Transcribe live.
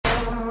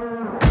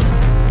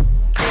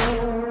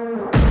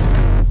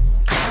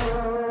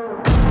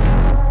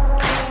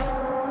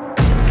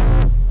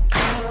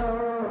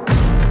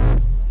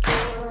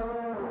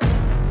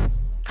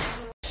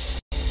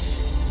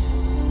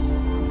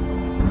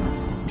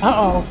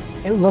Uh-oh,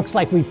 it looks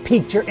like we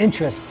piqued your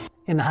interest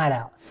in the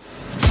Hideout.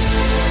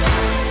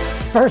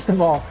 First of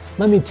all,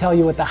 let me tell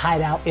you what the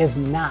Hideout is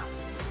not.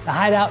 The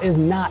Hideout is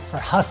not for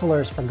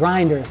hustlers, for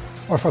grinders,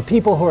 or for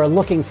people who are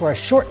looking for a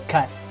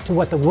shortcut to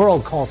what the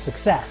world calls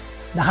success.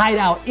 The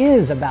Hideout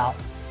is about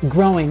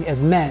growing as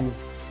men,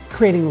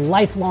 creating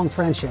lifelong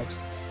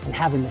friendships, and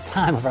having the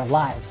time of our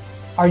lives.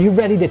 Are you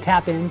ready to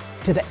tap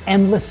into the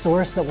endless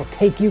source that will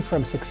take you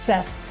from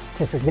success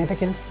to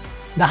significance?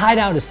 The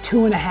Hideout is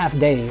 2.5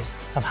 days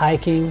of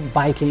hiking,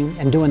 biking,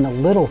 and doing the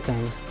little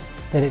things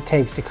that it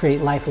takes to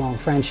create lifelong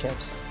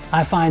friendships.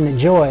 I find that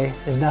joy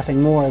is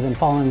nothing more than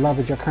falling in love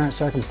with your current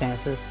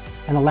circumstances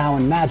and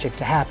allowing magic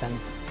to happen.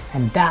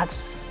 And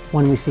that's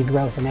when we see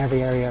growth in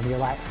every area of your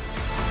life.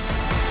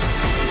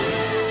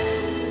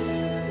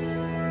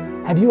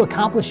 Have you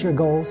accomplished your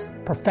goals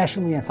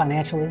professionally and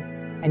financially,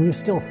 and you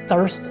still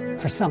thirst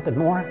for something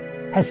more?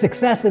 Has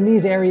success in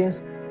these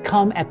areas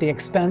come at the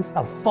expense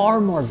of far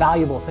more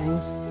valuable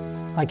things,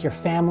 like your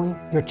family,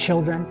 your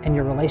children, and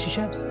your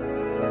relationships?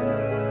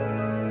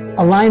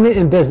 Alignment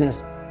in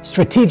business,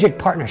 strategic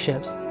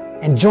partnerships,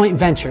 and joint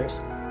ventures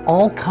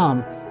all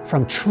come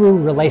from true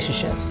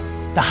relationships.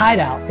 The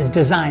Hideout is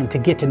designed to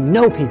get to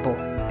know people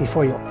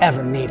before you'll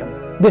ever meet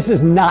them. This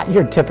is not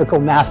your typical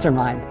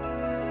mastermind.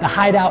 The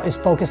Hideout is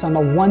focused on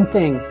the one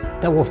thing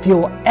that will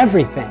fuel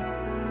everything: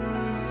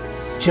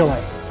 joy.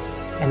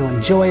 And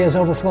when joy is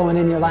overflowing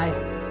in your life,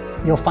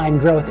 you'll find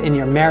growth in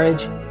your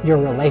marriage, your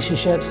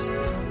relationships,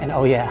 and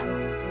oh yeah,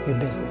 your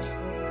business.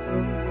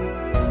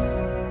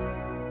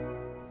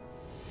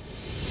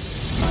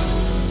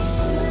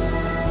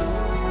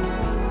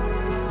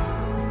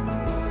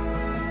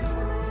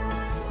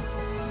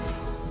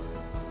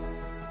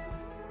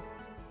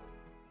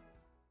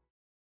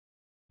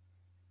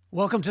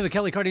 Welcome to the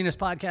Kelly Cardenas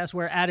Podcast,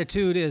 where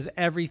attitude is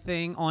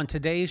everything. On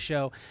today's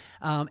show,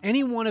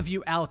 any one of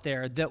you out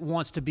there that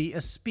wants to be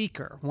a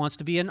speaker, wants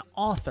to be an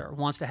author,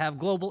 wants to have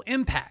global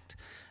impact,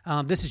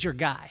 this is your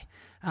guy.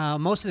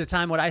 Most of the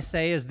time what I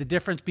say is the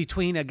difference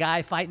between a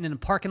guy fighting in a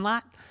parking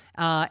lot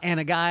and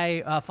a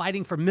guy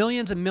fighting for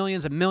millions and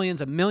millions and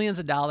millions and millions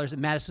of dollars at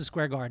Madison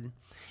Square Garden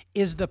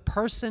is the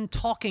person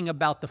talking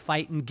about the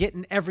fight and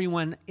getting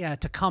everyone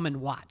to come and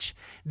watch.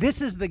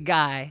 This is the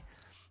guy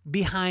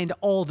behind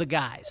all the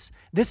guys.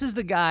 This is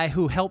the guy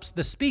who helps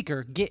the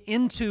speaker get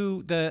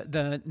into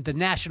the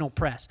national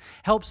press,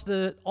 helps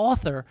the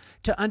author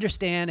to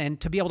understand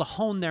and to be able to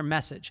hone their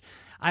message.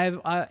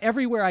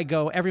 Everywhere I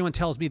go, everyone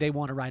tells me they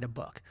want to write a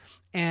book.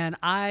 And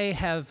I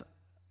have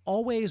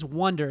always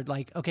wondered,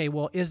 like, okay,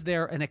 well, is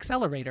there an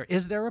accelerator?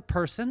 Is there a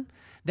person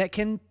that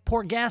can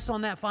pour gas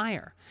on that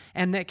fire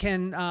and that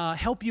can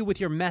help you with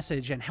your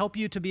message and help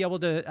you to be able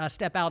to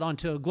step out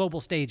onto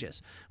global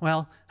stages?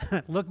 Well,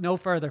 look no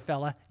further,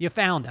 fella. You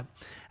found him.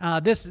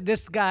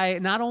 This guy,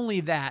 not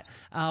only that,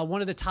 one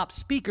of the top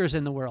speakers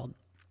in the world,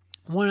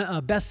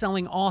 a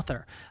best-selling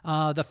author,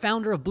 the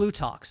founder of Blue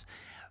Talks,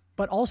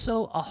 but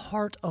also a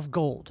heart of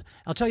gold.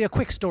 I'll tell you a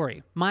quick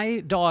story. My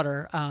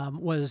daughter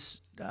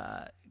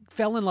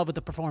fell in love with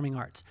the performing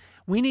arts.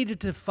 We needed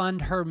to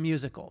fund her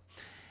musical.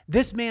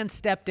 This man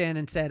stepped in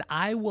and said,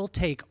 I will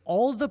take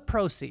all the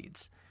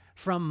proceeds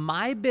from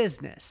my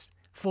business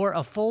for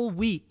a full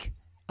week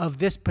of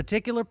this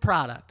particular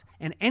product,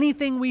 and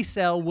anything we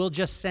sell, we'll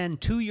just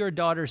send to your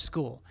daughter's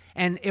school.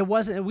 And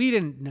we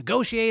didn't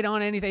negotiate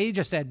on anything. He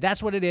just said,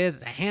 that's what it is.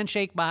 It's a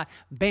handshake by,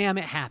 bam,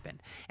 it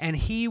happened. And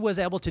he was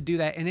able to do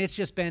that. And it's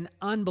just been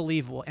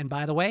unbelievable. And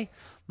by the way,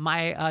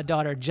 my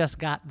daughter just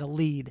got the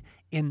lead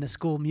in the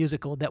school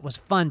musical that was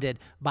funded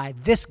by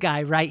this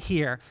guy right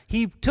here.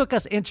 He took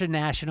us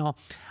international.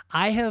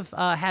 I have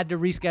had to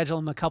reschedule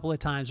him a couple of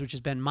times, which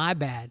has been my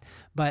bad.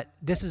 But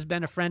this has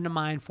been a friend of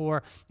mine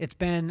it's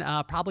been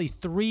probably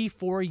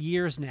 3-4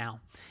 years now.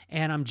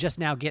 And I'm just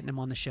now getting him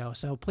on the show.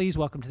 So please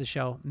welcome to the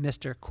show,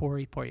 Mr.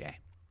 Corey Poirier.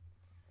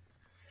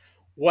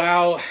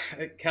 Wow,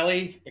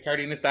 Kelly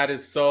Cardenas, that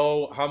is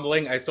so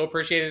humbling. I so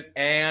appreciate it.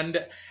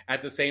 And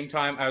at the same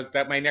time,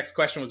 my next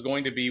question was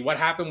going to be, what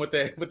happened with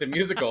the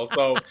musical?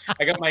 So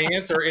I got my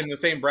answer in the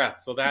same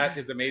breath. So that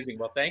is amazing.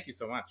 Well, thank you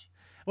so much.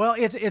 Well,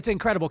 it's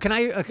incredible.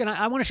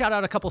 I want to shout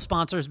out a couple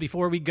sponsors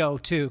before we go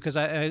too, because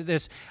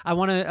I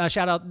want to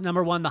shout out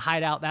number one, the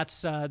Hideout.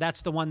 That's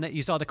the one that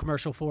you saw the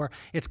commercial for.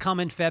 It's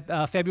coming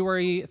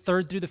February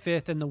 3rd through the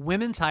 5th, and the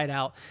Women's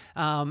Hideout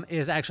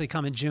is actually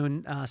coming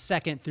June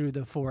 2nd through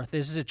the 4th.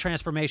 This is a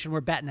transformation. We're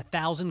batting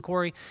 1,000,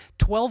 Corey.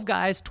 12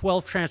 guys,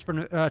 12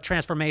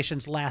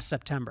 transformations last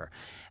September.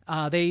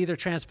 They either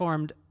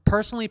transformed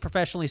personally,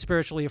 professionally,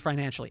 spiritually, or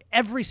financially,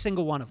 every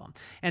single one of them.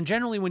 And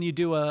generally when you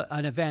do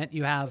an event,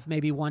 you have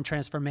maybe one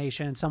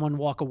transformation, someone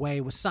walk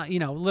away with some,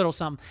 little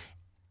something.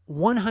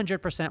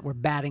 100% we're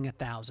batting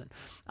 1,000.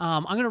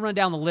 I'm going to run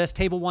down the list.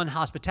 Table One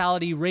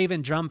Hospitality,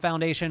 Raven Drum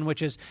Foundation,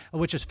 which is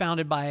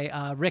founded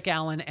by Rick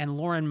Allen and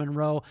Lauren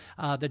Monroe,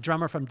 the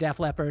drummer from Def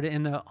Leppard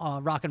in the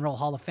Rock and Roll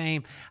Hall of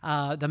Fame.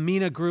 The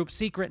Mina Group,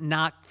 Secret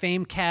Knock,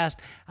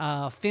 Famecast,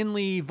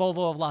 Finley,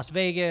 Volvo of Las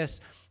Vegas,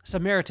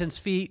 Samaritan's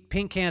Feet,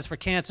 Pink Cans for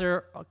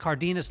Cancer,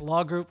 Cardenas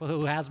Law Group,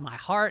 who has my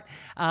heart,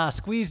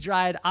 Squeeze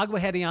Dried, Agua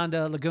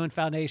Hedionda, Lagoon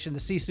Foundation, the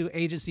Sisu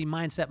Agency,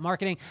 Mindset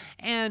Marketing,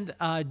 and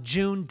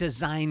June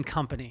Design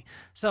Company.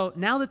 So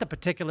now that the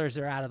particulars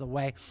are out of the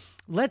way,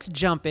 let's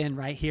jump in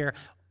right here.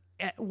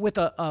 With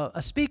a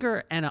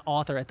speaker and an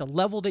author at the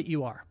level that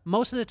you are,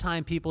 most of the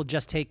time people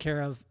just take care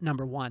of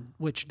number one,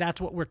 which that's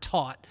what we're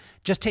taught.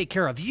 Just take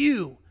care of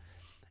you.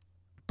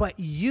 But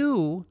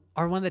you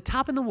are one of the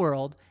top in the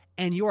world,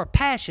 and your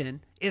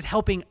passion is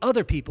helping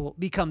other people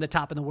become the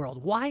top in the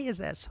world. Why is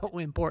that so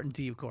important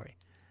to you, Corey?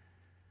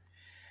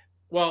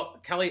 Well,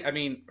 Kelly, I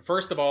mean,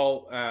 first of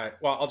all,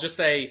 I'll just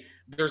say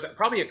there's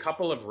probably a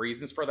couple of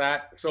reasons for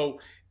that.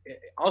 So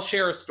I'll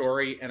share a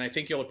story, and I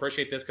think you'll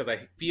appreciate this because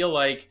I feel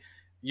like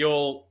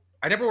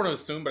I never want to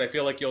assume, but I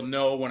feel like you'll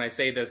know when I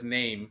say this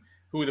name,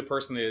 who the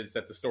person is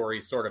that the story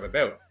is sort of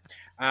about.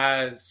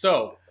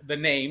 So the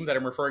name that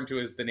I'm referring to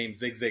is the name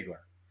Zig Ziglar.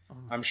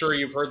 I'm sure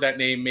you've heard that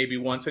name maybe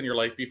once in your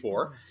life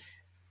before.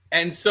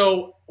 And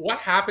so what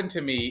happened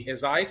to me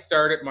is I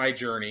started my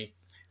journey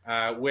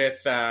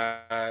with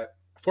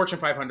Fortune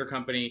 500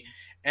 company.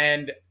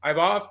 And I've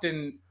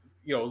often,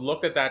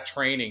 looked at that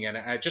training, and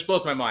it just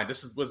blows my mind.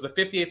 Was the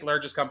 58th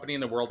largest company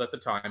in the world at the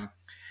time.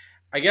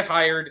 I get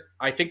hired.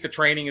 I think the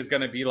training is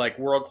going to be like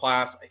world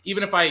class.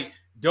 Even if I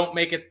don't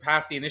make it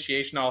past the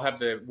initiation, I'll have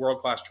the world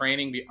class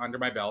training under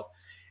my belt.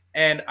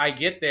 And I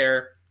get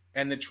there,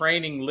 and the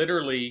training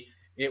literally,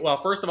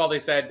 first of all, they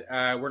said,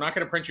 we're not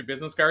going to print your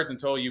business cards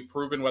until you've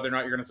proven whether or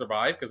not you're going to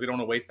survive, because we don't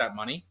want to waste that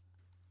money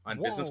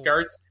on business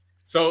cards.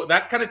 So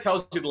that kind of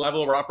tells you the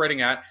level we're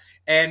operating at.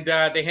 And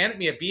they handed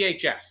me a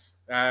VHS.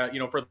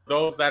 For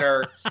those that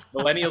are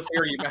millennials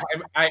here,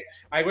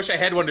 I wish I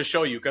had one to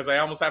show you, because I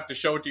almost have to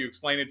show it to you,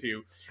 explain it to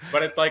you.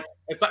 But I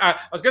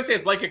was going to say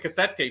it's like a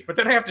cassette tape, but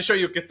then I have to show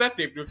you a cassette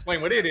tape to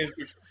explain what it is.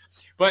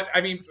 But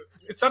I mean,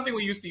 it's something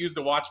we used to use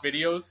to watch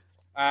videos.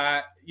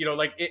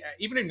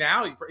 Even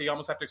now, you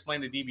almost have to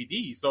explain the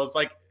DVD. So it's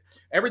like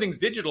everything's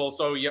digital,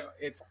 so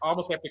it's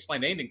almost have to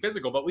explain anything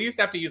physical. But we used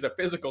to have to use a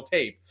physical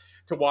tape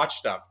to watch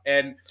stuff.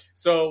 And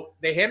so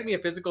they handed me a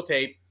physical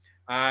tape.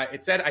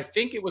 It said, I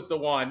think it was the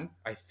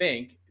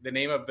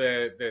name of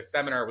the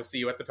seminar was "See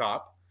You at the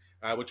Top,"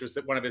 which was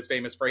one of his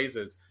famous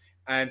phrases.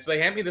 And so they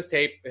handed me this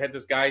tape. It had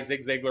this guy,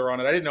 Zig Ziglar, on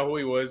it. I didn't know who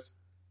he was.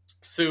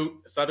 Suit,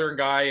 Southern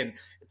guy, and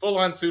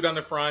full-on suit on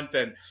the front.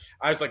 And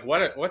I was like,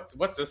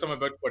 what's this I'm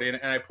about to put in?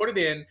 And I put it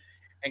in,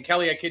 and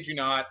Kelly, I kid you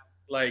not,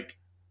 like,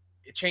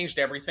 it changed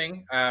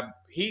everything.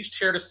 He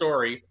shared a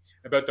story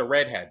about the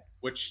redhead,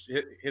 which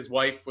his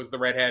wife was the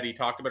redhead. He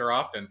talked about her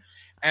often.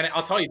 And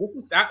I'll tell you,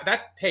 this is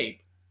that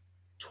tape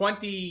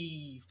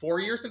 24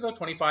 years ago,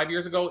 25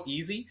 years ago,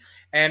 easy.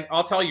 And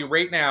I'll tell you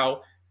right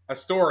now, a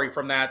story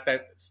from that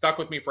stuck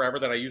with me forever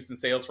that I used in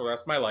sales for the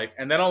rest of my life.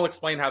 And then I'll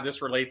explain how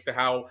this relates to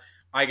how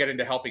I get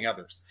into helping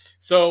others.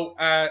 So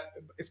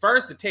as far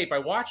as the tape, I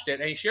watched it,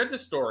 and he shared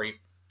this story,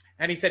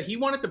 and he said he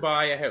wanted to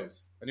buy a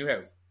new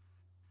house.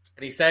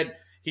 And he said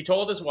he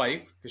told his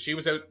wife, because she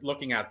was out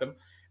looking at them,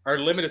 our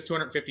limit is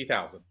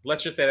 $250,000.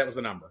 Let's just say that was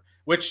the number,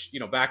 which,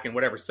 back in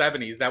whatever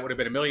 70s, that would have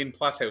been $1 million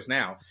plus house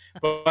now.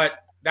 But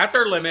that's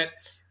our limit.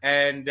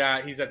 And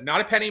he said,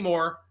 not a penny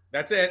more.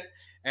 That's it.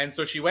 And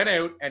so she went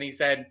out, and he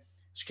said,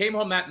 she came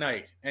home that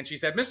night, and she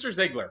said, Mr.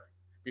 Ziegler,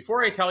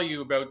 before I tell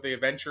you about the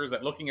adventures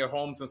at looking at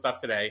homes and stuff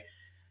today,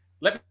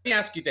 let me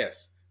ask you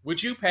this.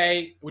 Would you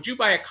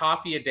buy a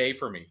coffee a day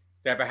for me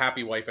to have a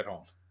happy wife at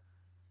home?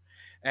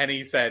 And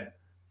he said,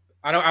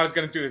 I was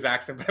going to do his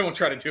accent, but I won't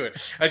try to do it.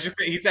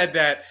 He said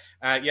that,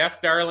 yes,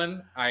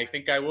 darling, I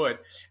think I would.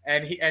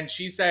 And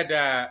she said,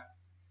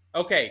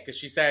 okay, because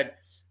she said,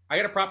 I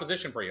got a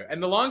proposition for you.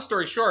 And the long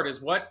story short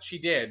is what she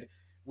did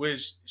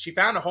was she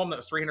found a home that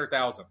was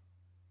 $300,000,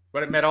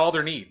 but it met all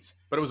their needs.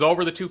 But it was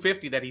over the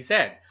 $250,000 that he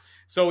said.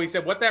 So he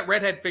said, what that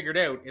redhead figured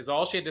out is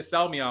all she had to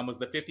sell me on was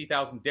the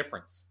 $50,000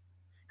 difference.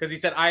 Because he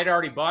said, I had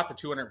already bought the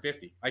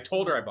 $250,000. I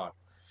told her I bought it.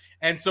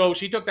 And so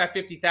she took that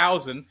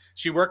 $50,000,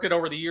 she worked it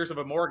over the years of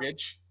a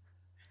mortgage,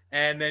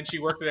 and then she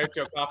worked it out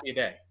to a coffee a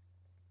day.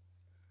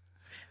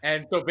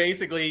 And so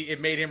basically it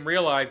made him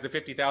realize the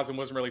 $50,000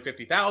 wasn't really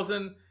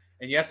 $50,000.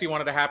 And yes, he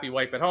wanted a happy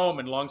wife at home.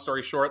 And long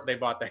story short, they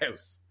bought the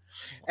house.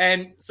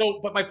 And so,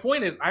 but my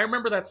point is, I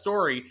remember that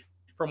story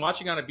from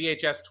watching on a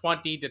VHS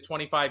 20 to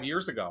 25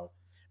 years ago.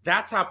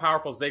 That's how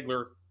powerful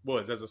Ziegler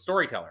was as a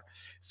storyteller.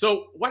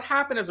 So what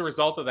happened as a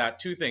result of that?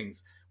 Two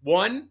things.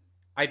 One,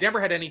 I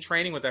never had any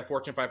training with that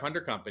Fortune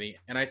 500 company.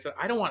 And I said,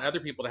 I don't want other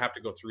people to have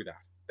to go through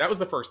that. That was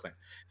the first thing.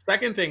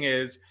 Second thing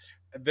is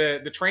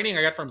the training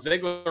I got from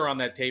Ziegler on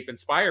that tape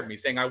inspired me,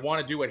 saying I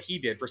want to do what he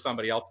did for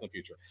somebody else in the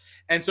future.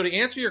 And so to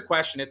answer your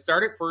question, it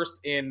started first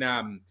in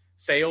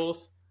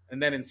sales,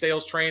 and then in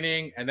sales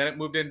training, and then it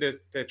moved into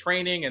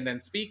training and then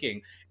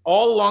speaking.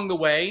 All along the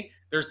way,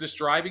 there's this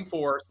driving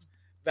force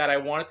that I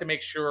wanted to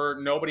make sure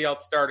nobody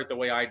else started the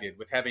way I did,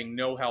 with having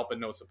no help and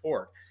no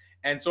support.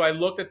 And so I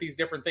looked at these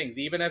different things.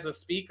 Even as a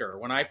speaker,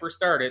 when I first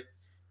started,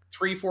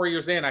 3-4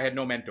 years in, I had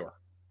no mentor.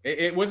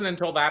 It wasn't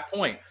until that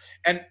point.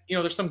 And,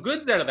 there's some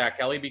goods out of that,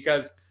 Kelly,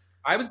 because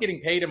I was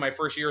getting paid in my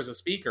first year as a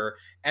speaker,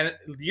 and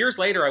years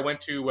later, I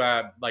went to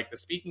like the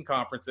speaking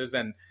conferences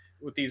and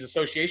with these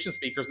association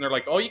speakers, and they're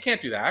like, "Oh, you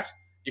can't do that.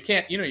 You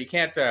can't, you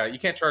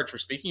can't charge for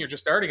speaking. You're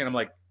just starting." And I'm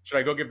like, "Should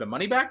I go give the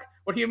money back?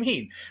 What do you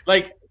mean?"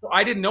 Like,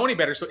 I didn't know any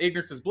better, so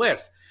ignorance is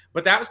bliss.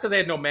 But that was because I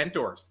had no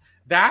mentors.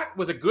 That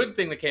was a good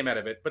thing that came out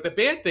of it. But the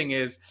bad thing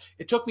is,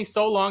 it took me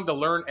so long to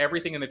learn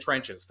everything in the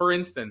trenches. For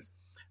instance,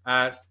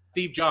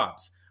 Steve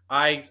Jobs.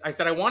 I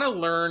said, I want to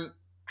learn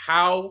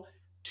how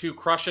to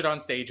crush it on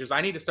stages.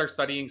 I need to start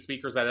studying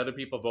speakers that other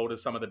people vote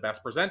as some of the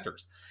best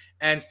presenters.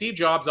 And Steve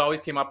Jobs always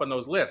came up on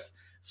those lists.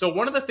 So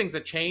one of the things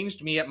that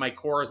changed me at my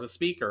core as a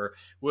speaker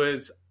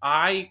was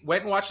I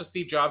went and watched a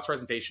Steve Jobs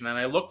presentation and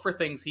I looked for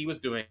things he was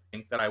doing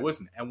that I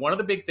wasn't. And one of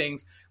the big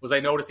things was I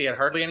noticed he had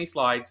hardly any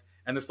slides,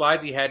 and the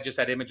slides he had just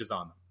had images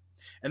on them.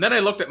 And then I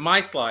looked at my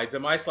slides,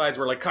 and my slides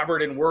were like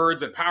covered in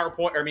words and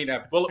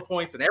PowerPoint, bullet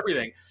points and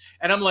everything.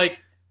 And I'm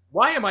like,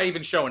 why am I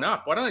even showing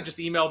up? Why don't I just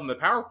email them the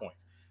PowerPoint?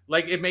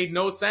 Like, it made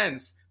no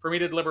sense for me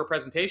to deliver a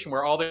presentation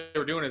where all they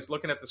were doing is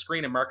looking at the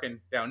screen and marking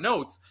down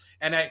notes.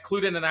 And I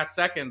included in that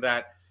second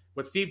that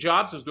what Steve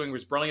Jobs was doing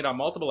was brilliant on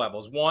multiple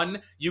levels.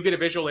 One, you get a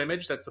visual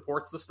image that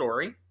supports the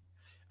story.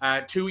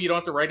 Two, you don't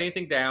have to write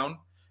anything down.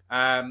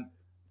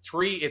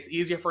 Three, it's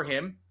easier for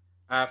him.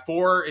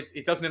 Four,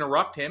 it doesn't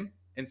interrupt him.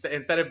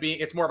 Instead of being,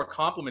 it's more of a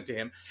compliment to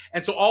him.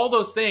 And so all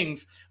those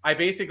things, I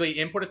basically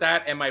inputted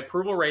that, and my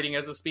approval rating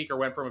as a speaker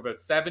went from about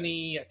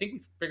 70, I think we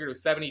figured it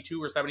was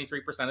 72 or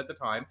 73% at the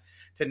time,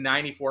 to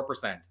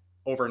 94%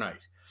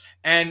 overnight.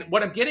 And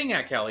what I'm getting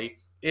at, Kelly,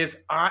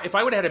 is if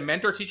I would have had a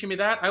mentor teaching me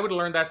that, I would have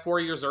learned that 4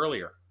 years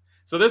earlier.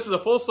 So this is a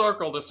full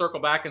circle to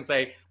circle back and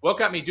say, what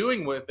got me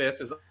doing with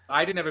this is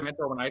I didn't have a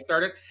mentor when I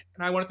started,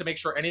 and I wanted to make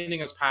sure anything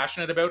I was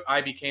passionate about,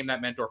 I became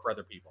that mentor for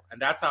other people. And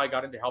that's how I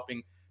got into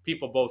helping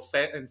people both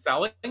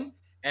selling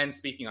and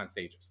speaking on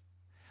stages.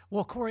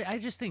 Well, Corey, I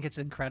just think it's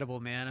incredible,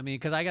 man. I mean,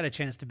 because I got a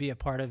chance to be a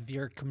part of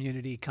your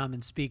community, come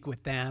and speak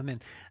with them,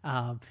 and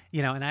and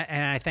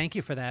I thank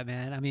you for that,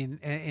 man. I mean,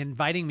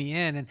 inviting me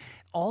in, and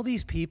all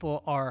these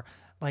people are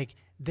like,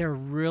 they're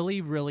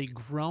really, really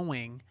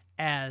growing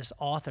as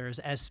authors,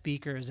 as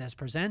speakers, as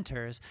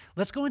presenters.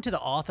 Let's go into the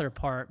author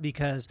part,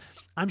 because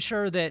I'm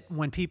sure that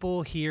when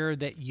people hear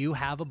that you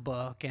have a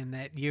book and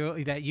that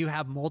you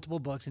have multiple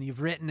books and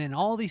you've written and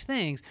all these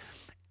things,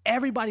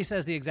 everybody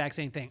says the exact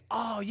same thing.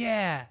 Oh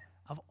yeah,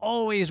 I've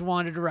always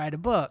wanted to write a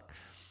book.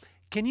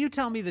 Can you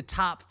tell me the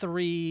top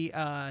three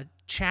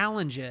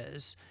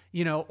challenges,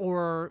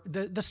 or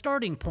the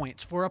starting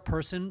points for a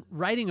person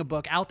writing a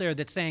book out there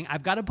that's saying,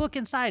 I've got a book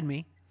inside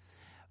me,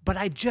 but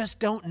I just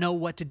don't know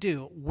what to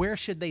do? Where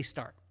should they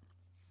start?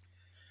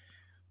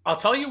 I'll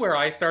tell you where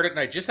I started, and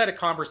I just had a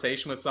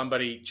conversation with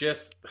somebody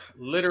just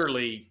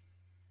literally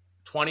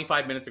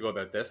 25 minutes ago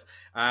about this.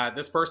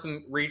 This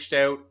person reached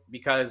out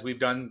because we've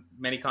done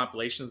many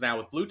compilations now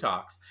with Blue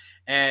Talks,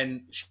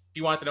 and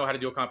she wanted to know how to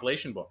do a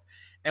compilation book.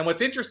 And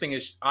what's interesting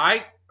is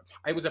I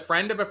was a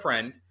friend of a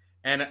friend,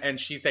 and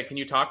she said, can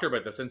you talk to her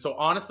about this? And so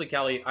honestly,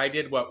 Kelly, I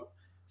did what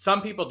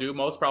some people do.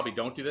 Most probably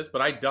don't do this,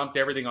 but I dumped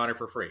everything on her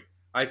for free.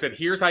 I said,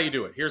 here's how you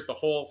do it. Here's the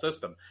whole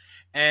system.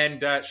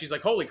 And she's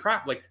like, holy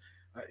crap. Like,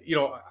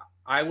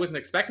 I wasn't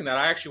expecting that.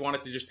 I actually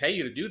wanted to just pay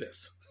you to do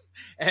this.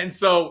 And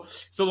so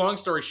long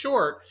story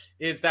short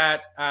is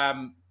that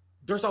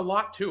there's a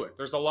lot to it.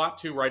 There's a lot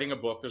to writing a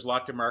book. There's a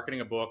lot to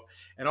marketing a book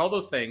and all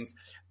those things.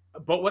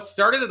 But what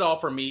started it all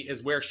for me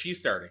is where she's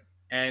starting.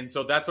 And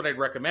so that's what I'd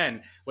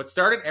recommend. What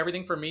started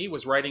everything for me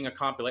was writing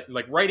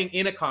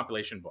in a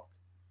compilation book.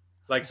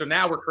 Like, so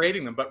now we're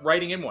creating them, but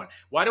writing in one.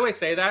 Why do I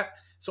say that?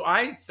 So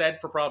I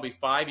said for probably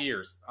 5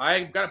 years,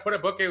 I got to put a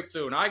book out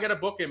soon. I got a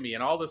book in me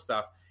and all this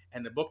stuff.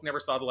 And the book never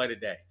saw the light of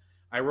day.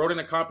 I wrote in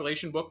a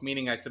compilation book,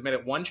 meaning I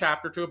submitted one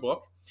chapter to a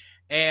book.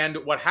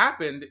 And what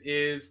happened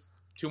is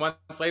 2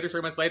 months later,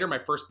 3 months later, my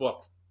first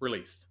book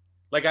released.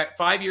 Like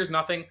 5 years,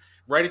 nothing,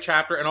 write a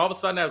chapter. And all of a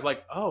sudden I was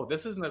like, oh,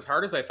 this isn't as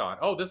hard as I thought.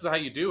 Oh, this is how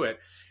you do it.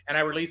 And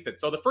I released it.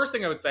 So the first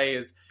thing I would say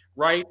is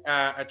write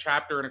a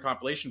chapter in a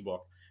compilation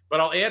book. But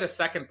I'll add a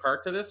second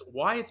part to this.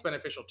 Why it's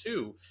beneficial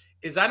too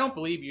is I don't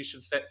believe you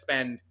should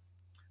spend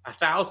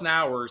 1,000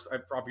 hours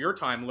of your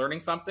time learning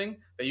something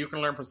that you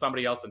can learn from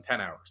somebody else in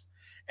 10 hours.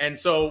 And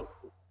so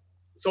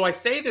I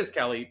say this,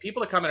 Kelly,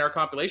 people that come in our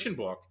compilation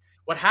book,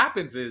 what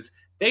happens is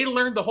they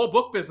learn the whole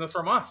book business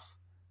from us.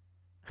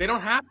 They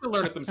don't have to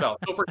learn it themselves.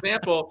 So for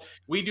example,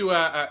 we do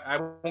I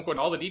won't go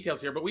into all the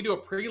details here, but we do a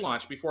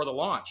pre-launch before the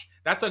launch.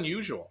 That's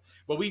unusual.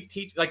 But we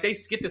teach, like, they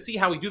get to see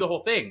how we do the whole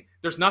thing.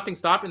 There's nothing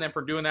stopping them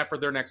from doing that for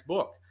their next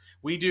book.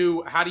 We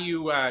do, how do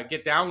you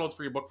get downloads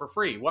for your book for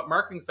free? What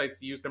marketing sites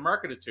do you use to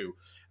market it to?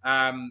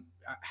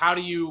 How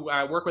do you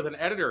work with an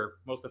editor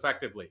most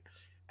effectively?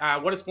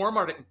 What does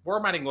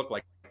formatting look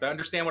like? To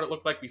understand what it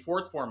looked like before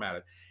it's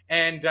formatted.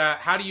 And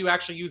how do you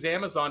actually use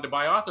Amazon to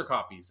buy author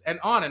copies?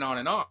 And on and on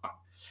and on.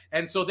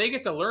 And so they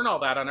get to learn all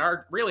that on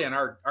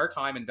our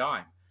time and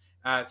dime.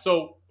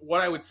 So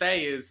what I would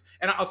say is,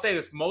 and I'll say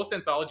this, most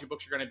anthology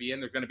books you're going to be in,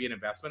 there's going to be an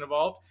investment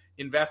involved.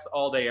 Invest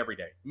all day, every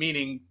day.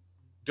 Meaning,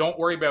 don't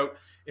worry about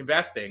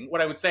investing.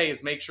 What I would say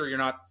is make sure you're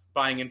not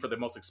buying in for the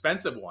most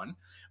expensive one.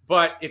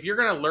 But if you're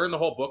going to learn the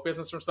whole book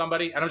business from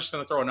somebody, and I'm just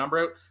going to throw a number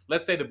out,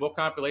 let's say the book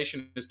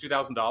compilation is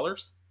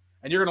 $2,000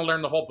 and you're going to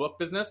learn the whole book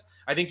business.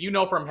 I think you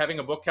know from having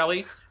a book,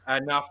 Kelly,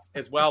 enough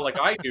as well, like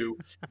I do,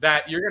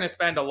 that you're going to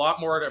spend a lot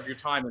more of your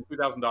time than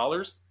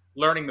 $2,000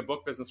 learning the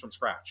book business from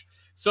scratch.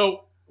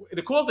 So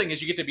the cool thing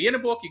is you get to be in a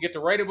book, you get to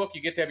write a book,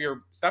 you get to have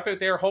your stuff out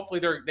there. Hopefully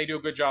they do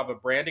a good job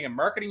of branding and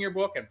marketing your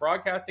book and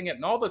broadcasting it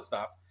and all that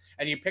stuff.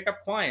 And you pick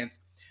up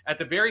clients. At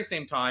the very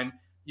same time,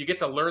 you get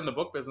to learn the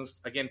book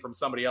business again from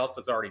somebody else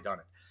that's already done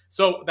it.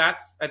 So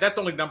that's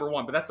only number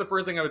one. But that's the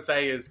first thing I would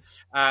say is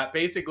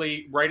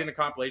basically write in a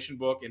compilation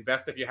book,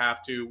 invest if you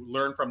have to,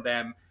 learn from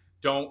them.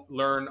 Don't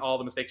learn all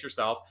the mistakes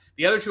yourself.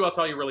 The other two I'll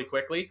tell you really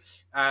quickly.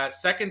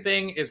 Second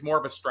thing is more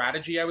of a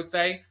strategy, I would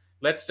say.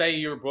 Let's say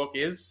your book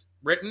is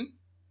written.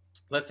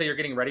 Let's say you're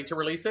getting ready to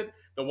release it.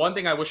 The one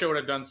thing I wish I would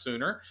have done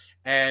sooner,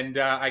 and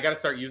I got to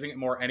start using it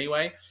more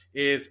anyway,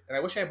 is, and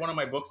I wish I had one of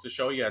my books to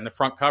show you in the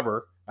front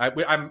cover.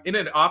 I'm in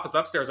an office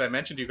upstairs, I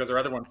mentioned to you, because our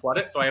other one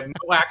flooded, so I have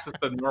no access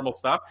to the normal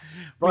stuff.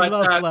 But, we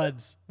love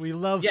floods. We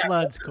love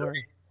floods,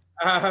 Corey.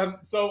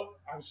 So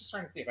I was just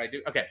trying to see if I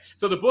do. Okay,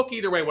 so the book,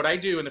 either way, what I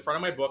do in the front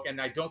of my book, and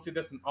I don't see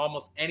this in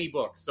almost any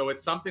book, so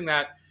it's something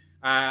that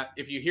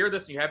if you hear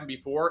this and you haven't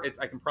before,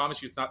 I can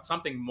promise you it's not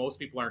something most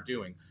people aren't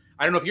doing.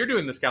 I don't know if you're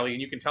doing this, Kelly,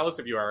 and you can tell us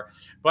if you are,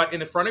 but in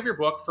the front of your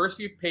book, first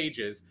few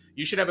pages,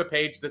 you should have a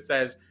page that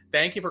says,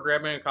 "Thank you for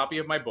grabbing a copy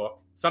of my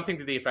book," something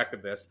to the effect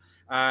of this.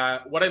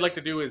 What I'd like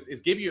to do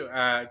is give you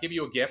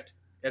a gift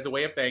as a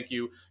way of thank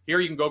you.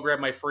 Here you can go grab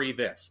my free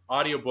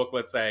audiobook,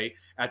 let's say,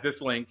 at this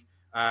link,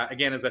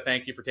 again, as a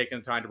thank you for taking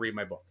the time to read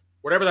my book,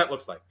 whatever that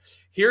looks like.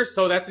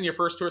 So that's in your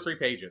first 2 or 3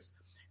 pages.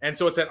 And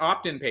so it's an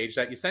opt-in page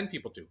that you send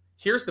people to.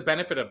 Here's the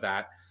benefit of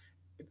that.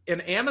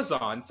 In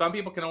Amazon, some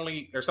people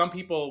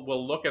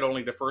will look at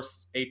only the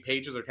first 8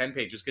 pages or 10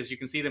 pages because you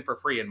can see them for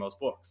free in most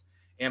books.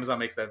 Amazon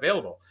makes that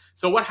available.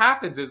 So what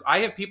happens is I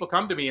have people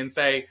come to me and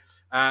say,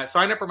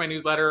 sign up for my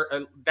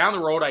newsletter. Down the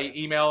road, I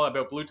email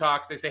about Blue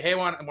Talks. They say, hey, I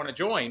want to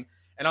join.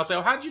 And I'll say,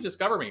 oh, how did you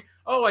discover me?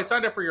 Oh, I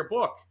signed up for your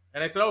book.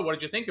 And I said, oh, what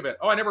did you think of it?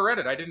 Oh, I never read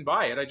it. I didn't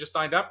buy it. I just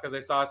signed up because I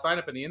saw a sign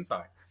up in the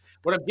inside.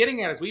 What I'm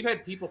getting at is we've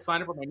had people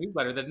sign up for my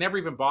newsletter that never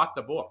even bought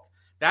the book.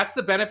 That's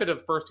the benefit of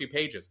the first 2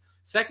 pages.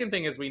 Second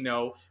thing is, we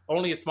know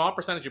only a small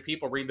percentage of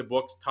people read the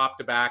books top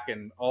to back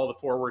and all the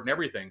forward and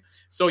everything.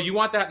 So you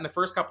want that in the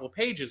first couple of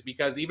pages,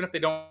 because even if they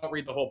don't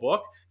read the whole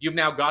book, you've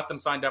now got them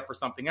signed up for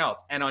something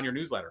else and on your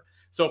newsletter.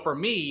 So for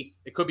me,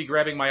 it could be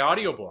grabbing my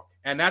audiobook.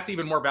 And that's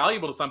even more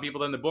valuable to some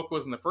people than the book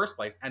was in the first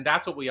place. And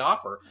that's what we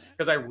offer,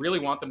 because I really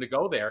want them to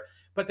go there.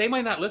 But they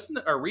might not listen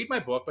to, or read my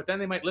book, but then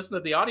they might listen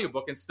to the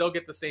audiobook and still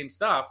get the same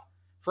stuff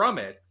from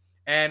it.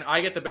 And I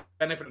get the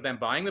benefit of them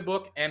buying the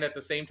book, and at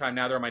the same time,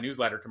 now they're on my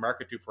newsletter to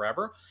market to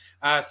forever.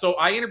 So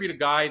I interviewed a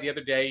guy the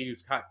other day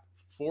who's got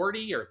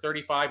 40 or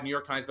 35 New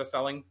York Times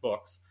bestselling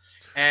books.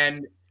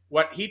 And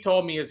what he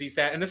told me is, he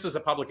said, and this was a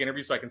public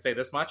interview, so I can say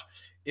this much,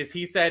 is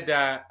he said,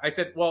 I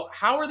said, well,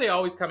 how are they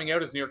always coming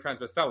out as New York Times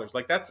bestsellers?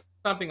 Like, that's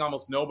something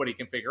almost nobody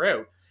can figure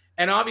out.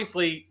 And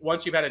obviously,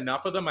 once you've had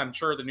enough of them, I'm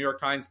sure the New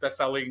York Times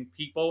bestselling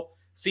people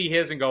see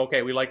his and go,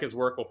 okay, we like his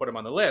work, we'll put him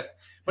on the list.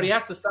 But he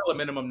has to sell a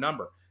minimum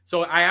number.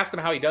 So I asked him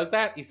how he does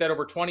that. He said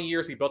over 20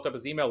 years, he built up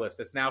his email list.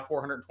 It's now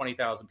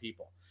 420,000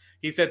 people.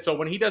 He said, so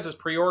when he does his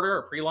pre-order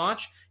or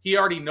pre-launch, he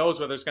already knows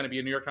whether it's going to be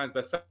a New York Times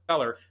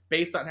bestseller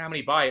based on how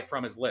many buy it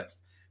from his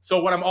list. So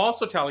what I'm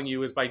also telling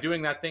you is, by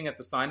doing that thing at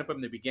the sign up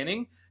in the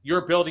beginning,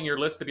 you're building your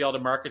list to be able to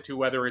market to,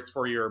 whether it's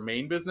for your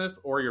main business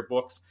or your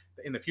books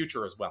in the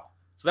future as well.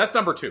 So that's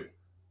number 2.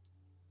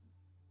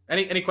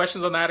 Any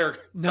questions on that? Or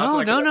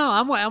no.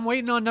 I'm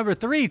waiting on number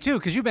 3 too,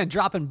 because you've been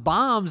dropping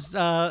bombs,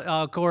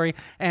 Corey,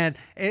 and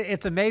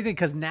it's amazing,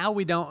 because now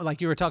we don't,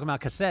 like you were talking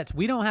about cassettes,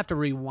 we don't have to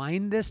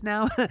rewind this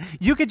now.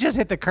 You could just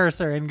hit the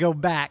cursor and go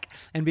back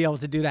and be able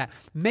to do that.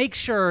 Make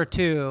sure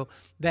too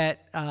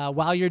that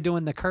while you're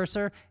doing the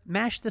cursor,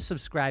 mash the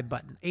subscribe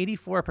button.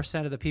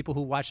 84% of the people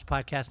who watch the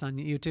podcast on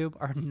YouTube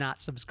are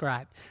not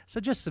subscribed, so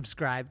just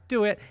subscribe,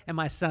 do it, and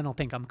my son will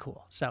think I'm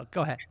cool. So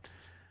go ahead.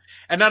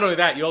 And not only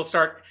that, you'll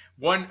start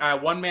one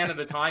man at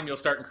a time. You'll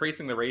start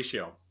increasing the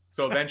ratio.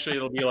 So eventually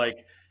it'll be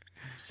like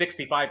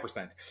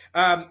 65%.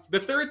 The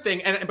third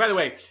thing, and by the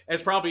way,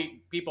 as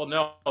probably people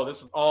know,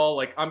 this is all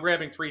like, I'm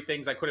grabbing 3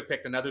 things. I could have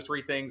picked another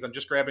 3 things. I'm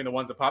just grabbing the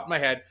ones that pop in my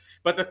head.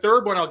 But the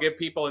third one I'll give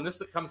people, and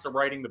this comes to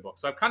writing the book.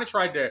 So I've kind of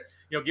tried to,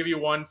 give you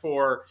one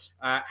for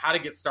how to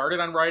get started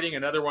on writing,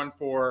 another one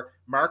for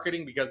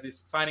marketing, because this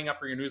signing up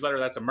for your newsletter,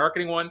 that's a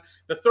marketing one.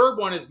 The third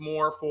one is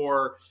more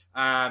for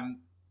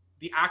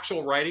the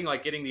actual writing,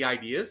 like getting the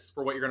ideas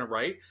for what you're going to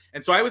write.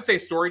 And so I would say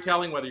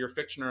storytelling, whether you're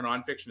fiction or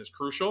nonfiction, is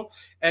crucial.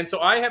 And so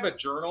I have a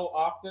journal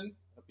often,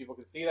 if people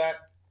can see that,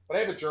 but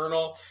I have a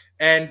journal.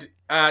 And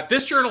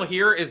this journal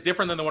here is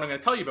different than the one I'm going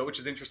to tell you about, which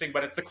is interesting,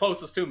 but it's the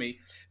closest to me.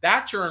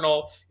 That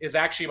journal is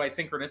actually my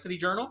synchronicity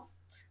journal.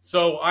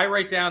 So I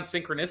write down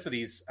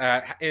synchronicities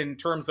in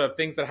terms of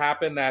things that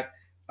happen that,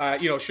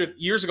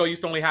 years ago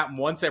used to only happen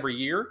once every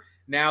year.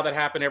 now that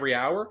happen every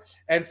hour.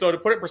 And so to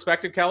put it in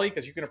perspective, Kelly,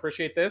 because you can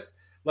appreciate this,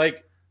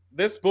 like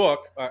this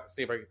book,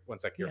 see if I, one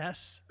sec here.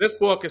 Yes. This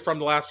book is from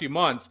the last few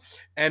months.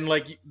 And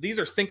like, these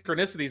are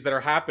synchronicities that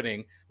are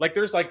happening. Like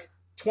there's like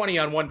 20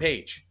 on one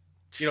page,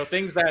 you know,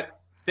 things that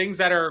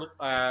are,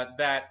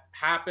 that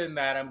happen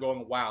that I'm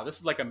going, wow, this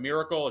is like a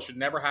miracle. It should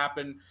never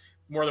happen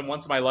more than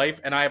once in my life.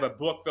 And I have a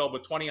book filled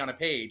with 20 on a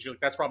page.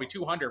 That's probably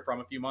 200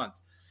 from a few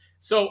months.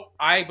 So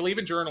I believe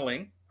in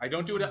journaling. I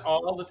don't do it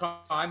all the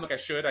time like I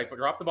should. I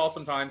drop the ball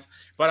sometimes,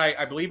 but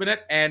I believe in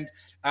it. And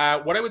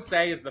what I would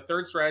say is the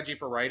third strategy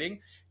for writing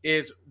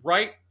is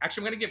write.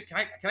 Actually, I'm going to give,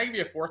 can I give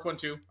you a fourth one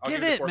too?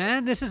 Give it,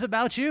 man. This is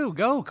about you.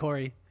 Go,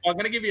 Corey. I'm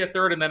going to give you a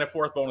third and then a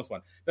fourth bonus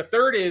one. The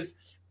third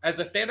is, as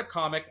a stand-up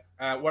comic,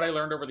 what I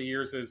learned over the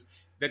years is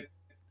that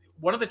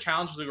one of the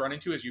challenges we run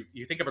into is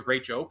you think of a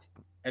great joke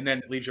and then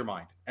it leaves your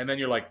mind. And then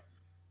you're like,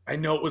 I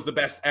know it was the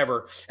best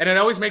ever. And it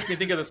always makes me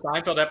think of the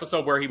Seinfeld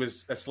episode where he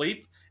was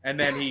asleep and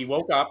then he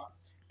woke up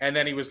and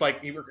then he was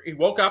like, he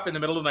woke up in the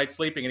middle of the night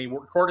sleeping and he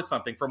recorded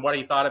something from what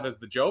he thought of as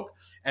the joke.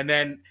 And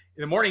then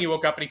in the morning he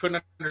woke up and he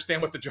couldn't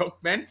understand what the joke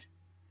meant.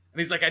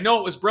 And he's like, I know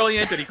it was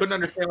brilliant, and he couldn't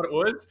understand what it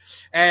was.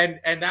 And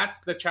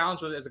that's the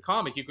challenge with it as a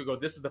comic. You could go,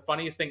 this is the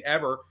funniest thing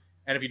ever.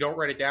 And if you don't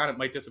write it down, it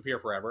might disappear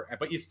forever.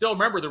 But you still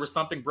remember there was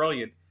something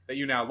brilliant that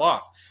you now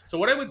lost. So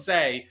what I would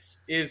say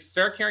is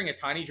start carrying a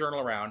tiny journal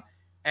around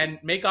and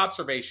make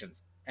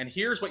observations. And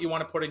here's what you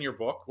want to put in your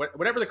book,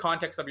 whatever the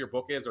context of your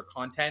book is, or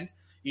content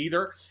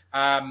either.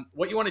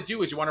 What you want to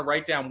do is you want to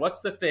write down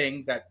what's the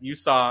thing that you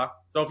saw.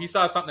 So if you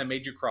saw something that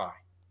made you cry,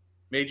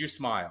 made you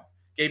smile,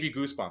 gave you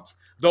goosebumps,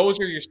 those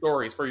are your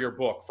stories for your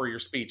book, for your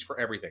speech, for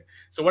everything.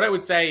 So what I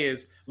would say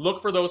is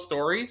look for those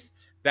stories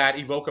that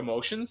evoke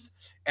emotions,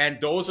 and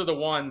those are the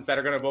ones that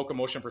are going to evoke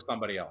emotion for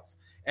somebody else.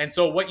 And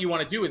so what you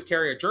want to do is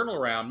carry a journal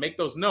around, make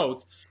those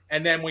notes,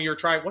 and then when you're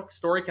trying, what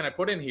story can I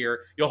put in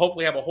here, you'll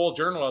hopefully have a whole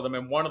journal of them,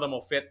 and one of them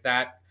will fit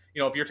that.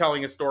 You know, if you're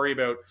telling a story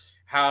about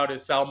how to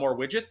sell more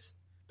widgets,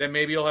 then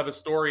maybe you'll have a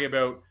story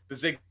about the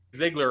Zig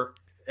Ziglar,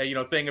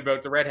 thing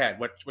about the redhead,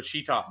 what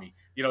she taught me,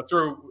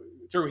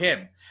 through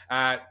him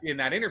in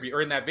that interview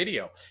or in that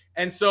video.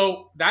 And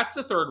so that's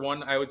the third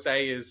one I would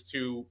say, is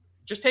to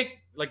just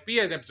be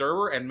an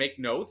observer and make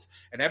notes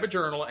and have a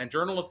journal and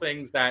journal of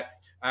things that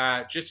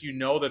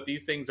that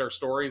these things are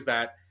stories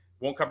that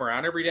won't come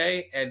around every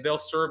day, and they'll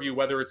serve you,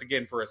 whether it's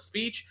again for a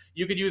speech.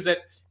 You could use it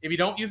if you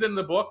don't use it in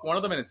the book, one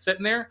of them, and it's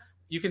sitting there.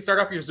 You can start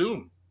off your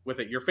Zoom with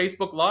it, your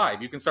Facebook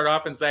Live. You can start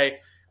off and say,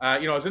 I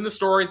was in the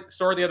store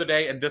the other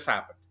day and this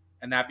happened.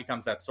 And that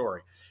becomes that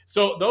story.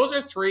 So those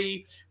are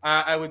three,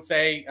 I would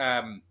say,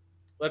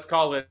 let's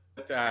call it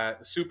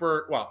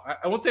super, well,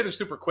 I won't say they're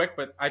super quick,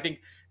 but I think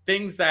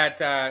things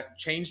that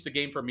changed the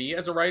game for me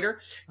as a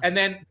writer. And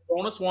then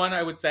bonus one,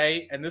 I would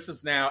say, and this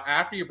is now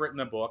after you've written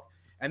the book,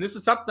 and this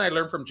is something I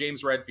learned from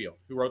James Redfield,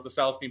 who wrote the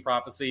Celestine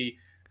Prophecy,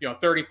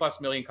 30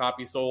 plus million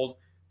copies sold,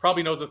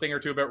 probably knows a thing or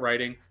two about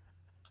writing.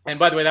 And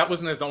by the way, that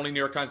wasn't his only New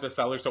York Times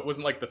bestseller, so it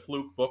wasn't like the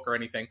fluke book or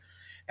anything.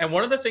 And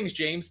one of the things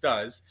James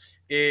does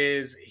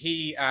is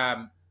he,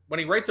 when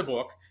he writes a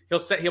book,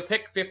 he'll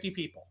pick 50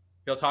 people.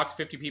 He'll talk to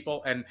 50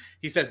 people, and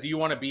he says, do you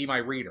want to be my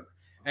reader?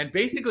 And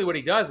basically what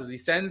he does is he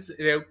sends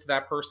it out to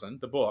that person,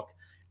 the book,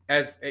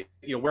 as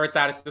where it's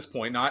at this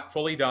point, not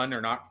fully done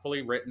or not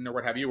fully written or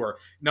what have you, or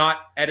not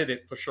edited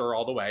for sure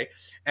all the way.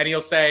 And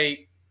he'll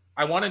say,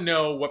 I want to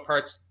know what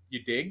parts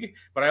you dig,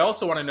 but I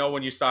also want to know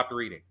when you stopped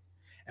reading.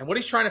 And what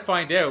he's trying to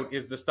find out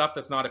is the stuff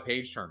that's not a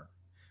page turner.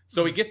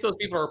 So he gets those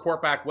people to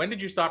report back, when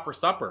did you stop for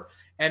supper?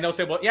 And they'll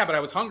say, well, yeah, but I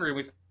was hungry and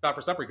we stopped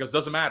for supper. Because it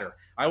doesn't matter.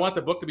 I want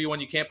the book to be one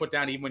you can't put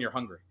down even when you're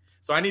hungry.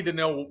 So I need to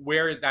know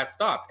where that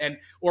stopped.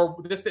 Or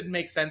this didn't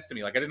make sense to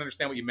me. Like, I didn't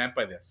understand what you meant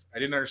by this. I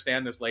didn't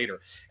understand this later.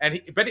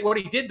 But what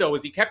he did, though,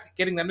 is he kept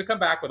getting them to come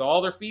back with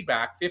all their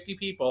feedback, 50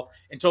 people,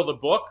 until the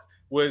book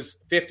was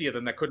 50 of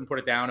them that couldn't put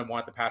it down and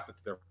wanted to pass it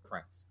to their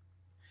friends.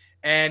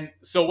 And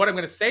so what I'm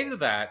going to say to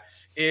that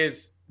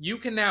is, you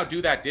can now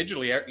do that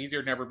digitally, easier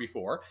than ever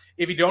before.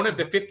 If you don't have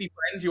the 50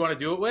 friends you want to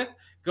do it with,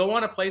 go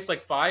on a place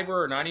like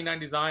Fiverr or 99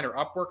 Design or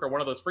Upwork or one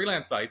of those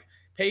freelance sites.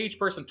 Pay each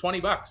person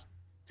 $20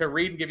 to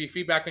read and give you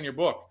feedback on your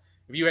book.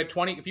 If you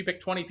pick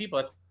 20 people,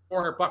 that's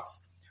 $400.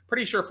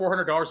 Pretty sure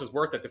 $400 is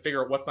worth it to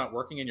figure out what's not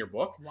working in your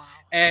book. Wow.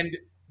 And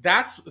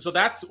that's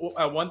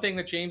one thing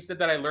that James did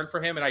that I learned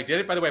from him. And I did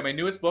it, by the way, my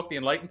newest book, The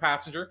Enlightened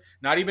Passenger,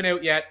 not even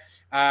out yet.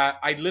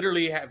 I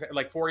literally have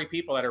like 40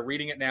 people that are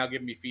reading it now,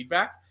 giving me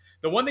feedback.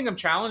 The one thing I'm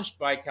challenged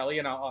by, Kelly,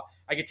 and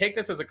I could take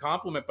this as a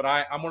compliment, but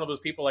I'm one of those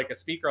people, like a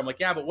speaker. I'm like,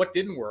 yeah, but what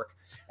didn't work?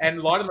 And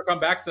a lot of them come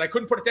back and said, I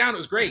couldn't put it down. It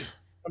was great.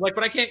 I'm like,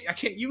 but I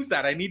can't use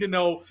that. I need to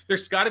know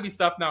there's got to be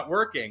stuff not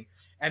working.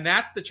 And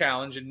that's the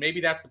challenge. And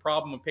maybe that's the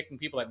problem of picking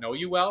people that know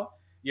you well.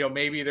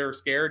 Maybe they're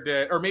scared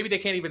or maybe they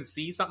can't even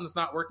see something that's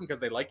not working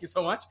because they like you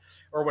so much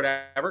or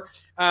whatever.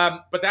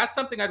 But that's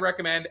something I'd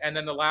recommend. And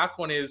then the last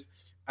one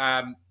is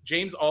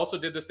James also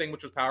did this thing,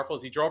 which was powerful,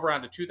 is he drove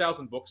around to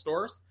 2,000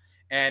 bookstores.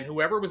 And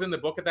whoever was in the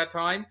book at that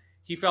time,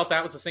 he felt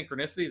that was a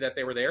synchronicity that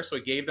they were there. So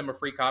he gave them a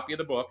free copy of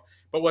the book.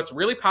 But what's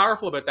really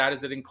powerful about that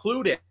is it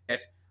included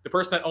the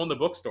person that owned the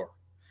bookstore.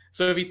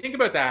 So if you think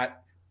about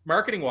that,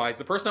 marketing wise,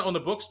 the person that owned the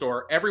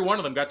bookstore, every one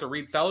of them got to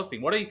read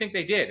Celestine. What do you think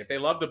they did? If they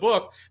loved the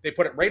book, they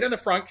put it right on the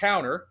front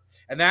counter.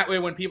 And that way,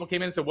 when people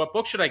came in and said, what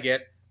book should I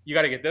get? You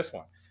got to get this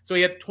one. So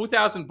he had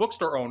 2,000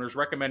 bookstore owners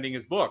recommending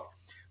his book.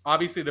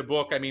 Obviously, the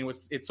book, I mean,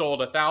 it sold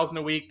 1,000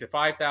 a week to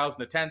 5,000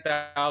 to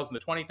 10,000 to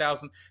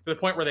 20,000 to the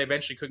point where they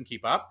eventually couldn't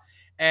keep up.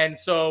 And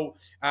so,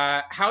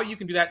 how you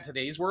can do that in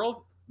today's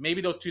world?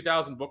 Maybe those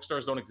 2,000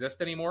 bookstores don't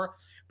exist anymore.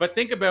 But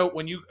think about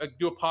when you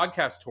do a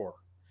podcast tour.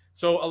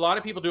 So a lot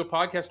of people do a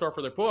podcast tour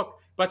for their book,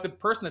 but the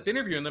person that's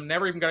interviewing them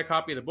never even got a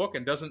copy of the book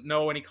and doesn't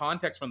know any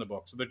context from the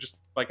book. So they're just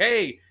like,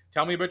 hey,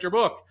 tell me about your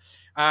book.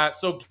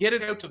 So get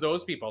it out to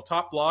those people,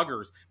 top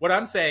bloggers. What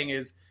I'm saying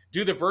is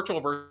do the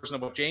virtual version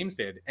of what James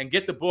did and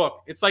get the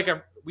book. It's like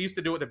we used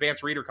to do it with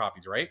advanced reader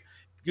copies, right?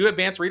 Do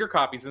advanced reader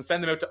copies and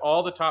send them out to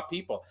all the top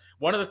people.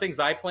 One of the things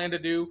I plan to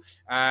do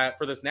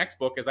for this next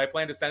book is I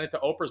plan to send it to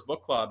Oprah's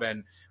book club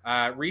and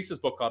Reese's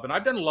book club. And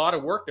I've done a lot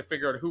of work to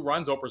figure out who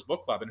runs Oprah's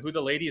book club and who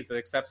the lady is that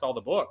accepts all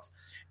the books.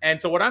 And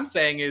so what I'm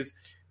saying is,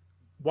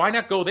 why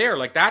not go there?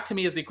 Like that to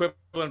me is the equivalent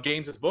of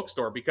James's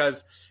bookstore,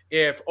 because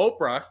if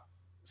Oprah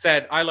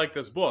said, I like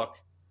this book,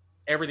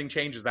 everything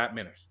changes that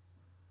minute.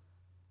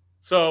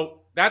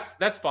 So that's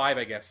 5,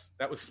 I guess.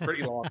 That was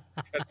pretty long.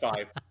 That's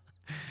 5.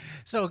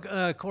 So,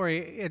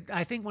 Corey,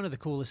 I think one of the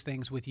coolest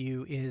things with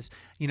you is,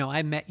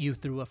 I met you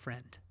through a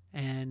friend.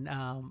 And,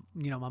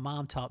 my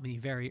mom taught me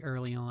very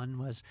early on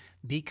was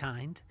be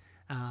kind,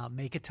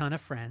 make a ton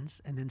of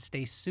friends, and then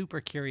stay super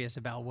curious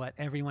about what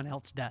everyone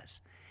else does.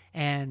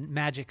 And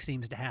magic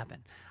seems to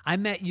happen. I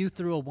met you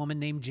through a woman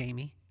named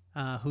Jamie,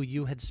 who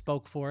you had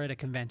spoke for at a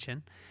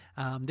convention.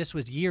 This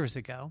was years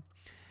ago.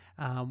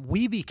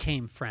 We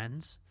became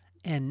friends.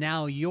 And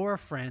now you're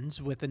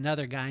friends with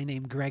another guy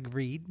named Greg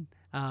Reed,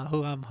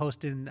 who I'm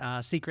hosting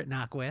Secret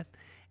Knock with.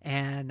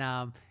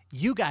 And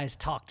you guys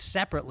talked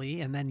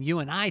separately, and then you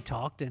and I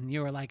talked, and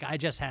you were like, I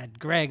just had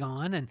Greg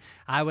on, and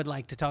I would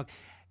like to talk.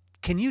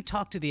 Can you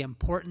talk to the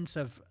importance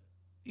of,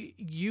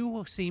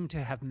 you seem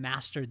to have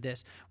mastered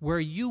this, where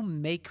you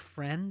make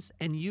friends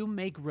and you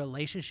make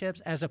relationships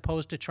as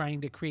opposed to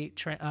trying to create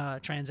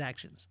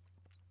transactions?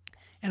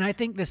 And I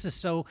think this is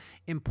so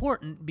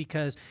important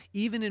because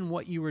even in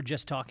what you were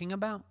just talking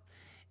about,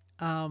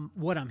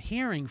 what I'm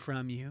hearing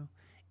from you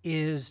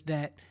is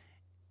that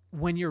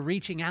when you're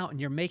reaching out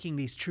and you're making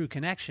these true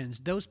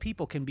connections, those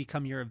people can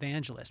become your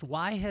evangelist.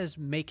 Why has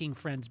making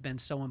friends been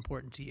so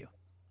important to you?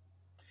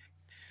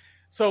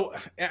 So,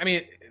 I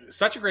mean,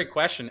 such a great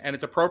question. And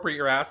it's appropriate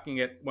you're asking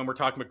it when we're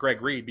talking about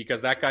Greg Reed,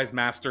 because that guy's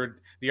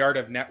mastered the art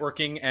of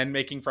networking and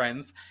making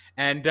friends.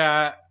 And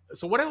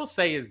so what I will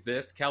say is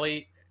this,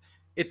 Kelly,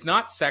 it's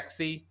not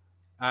sexy.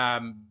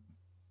 And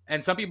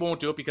some people won't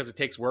do it because it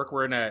takes work.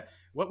 We're in a,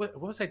 what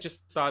was I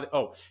just saw?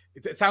 Oh,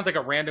 it sounds like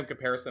a random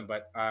comparison,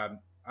 but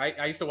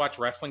I used to watch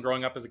wrestling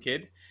growing up as a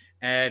kid.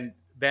 And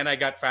then I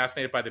got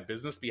fascinated by the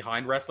business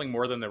behind wrestling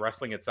more than the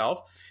wrestling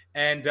itself.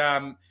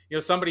 And,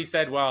 somebody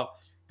said, well,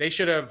 they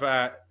should have,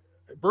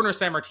 Bruno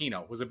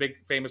Sammartino was a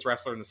big famous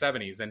wrestler in the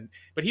 70s.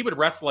 But he would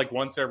wrestle like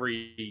once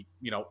every,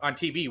 on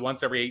TV,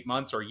 once every 8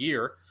 months or a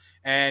year.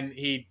 And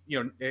he,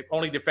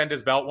 only defend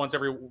his belt once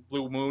every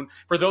blue moon.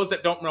 For those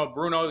that don't know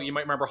Bruno, you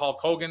might remember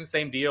Hulk Hogan,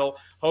 same deal.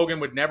 Hogan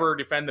would never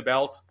defend the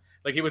belt.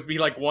 Like he would be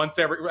like once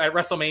every, at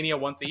WrestleMania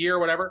once a year or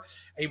whatever.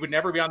 He would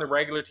never be on the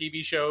regular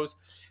TV shows.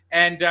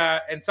 And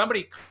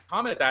somebody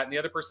commented that, and the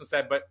other person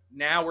said, but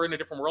now we're in a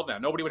different world now.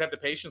 Nobody would have the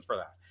patience for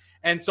that.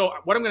 And so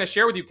what I'm going to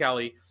share with you,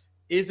 Kelly,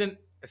 isn't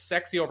a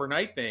sexy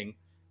overnight thing.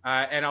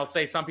 And I'll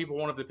say some people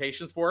won't have the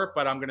patience for it,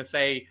 but I'm going to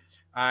say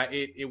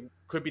it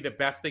could be the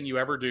best thing you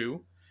ever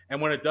do. And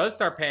when it does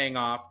start paying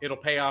off, it'll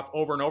pay off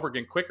over and over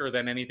again quicker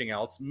than anything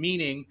else.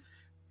 Meaning,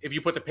 if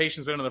you put the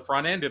patience in on the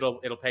front end, it'll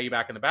pay you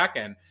back in the back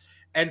end.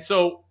 And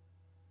so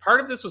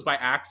part of this was by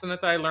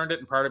accident that I learned it,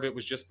 and part of it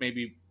was just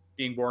maybe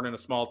being born in a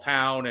small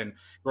town and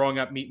growing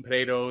up meat and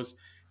potatoes,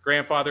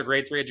 grandfather,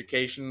 grade 3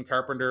 education,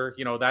 carpenter,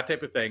 that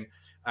type of thing.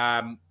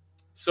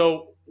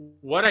 So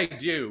what I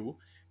do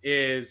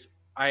is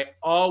I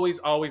always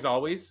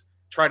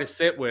try to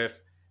sit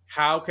with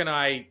how can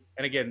I,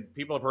 and again,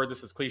 people have heard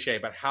this as cliche,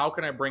 but how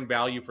can I bring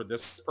value for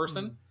this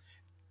person? Mm-hmm.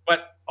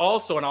 But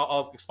also, and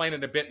I'll explain it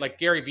in a bit, like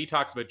Gary Vee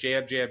talks about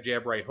jab, jab,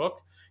 jab, right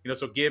hook,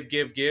 so give,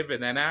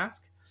 and then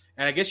ask.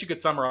 And I guess you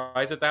could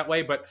summarize it that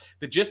way. But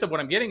the gist of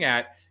what I'm getting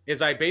at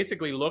is I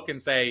basically look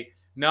and say,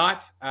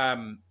 not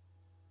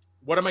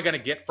what am I going to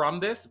get from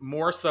this?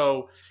 More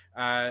so,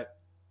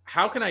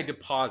 how can I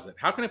deposit?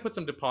 How can I put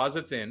some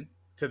deposits in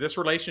to this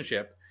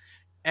relationship?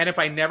 And if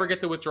I never get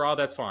to withdraw,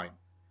 that's fine.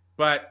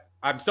 But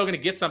I'm still going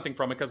to get something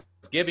from it because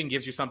giving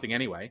gives you something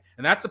anyway.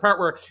 And that's the part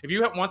where if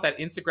you want that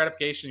instant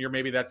gratification, you're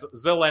maybe that's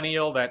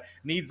zillennial that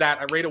needs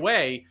that right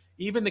away.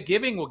 Even the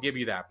giving will give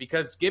you that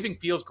because giving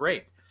feels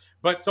great.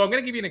 But so I'm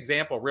going to give you an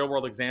example, real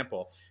world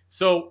example.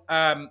 So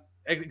an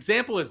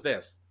example is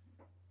this.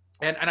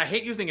 And I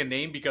hate using a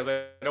name because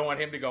I don't want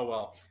him to go,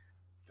 well,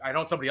 I don't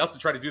want somebody else to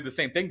try to do the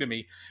same thing to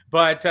me.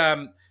 But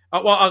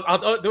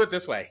I'll do it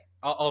this way.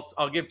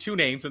 I'll give two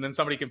names, and then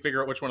somebody can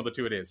figure out which one of the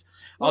two it is.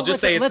 Well, I'll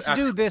just say let's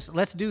do this.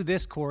 Let's do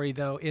this, Corey.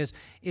 Though is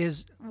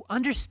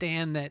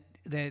understand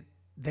that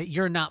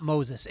you're not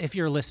Moses. If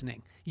you're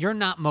listening, you're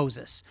not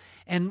Moses.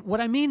 And what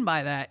I mean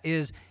by that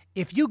is,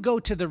 if you go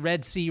to the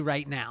Red Sea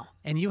right now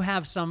and you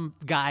have some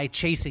guy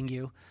chasing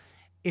you,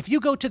 if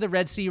you go to the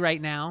Red Sea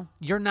right now,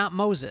 you're not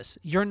Moses.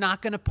 You're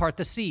not going to part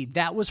the sea.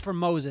 That was for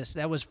Moses.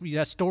 That was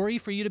a story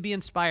for you to be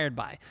inspired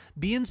by.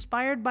 Be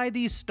inspired by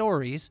these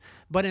stories,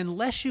 but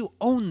unless you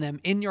own them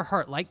in your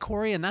heart, like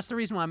Corey, and that's the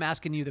reason why I'm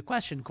asking you the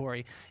question,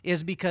 Corey,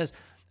 is because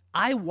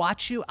I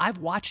watch you. I've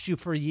watched you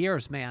for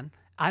years, man.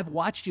 I've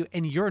watched you,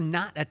 and you're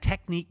not a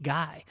technique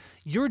guy.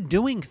 You're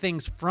doing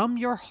things from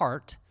your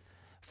heart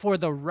for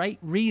the right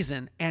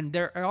reason. And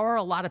there are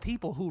a lot of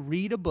people who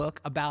read a book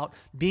about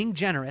being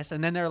generous,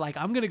 and then they're like,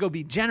 I'm going to go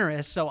be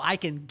generous so I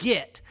can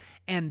get.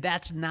 And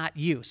that's not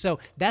you. So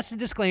that's the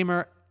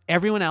disclaimer.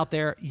 Everyone out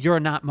there,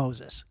 you're not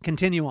Moses.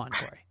 Continue on,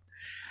 Corey.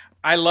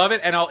 I love it.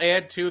 And I'll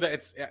add too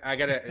that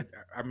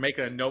I'm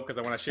making a note because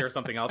I want to share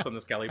something else on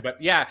this, Kelly.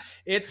 But yeah,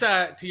 it's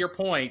to your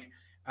point.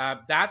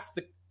 That's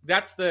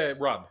the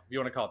rub, if you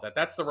want to call it that.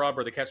 That's the rub,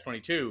 or the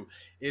catch-22,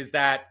 is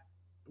that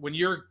when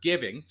you're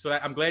giving, so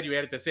that, I'm glad you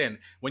added this in.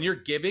 When you're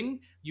giving,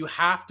 you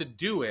have to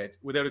do it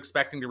without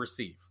expecting to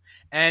receive.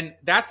 And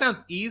that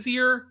sounds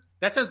easier.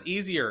 That sounds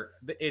easier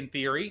in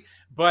theory,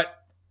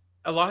 but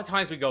a lot of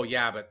times we go,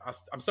 yeah, but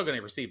I'm still going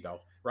to receive though,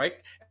 right?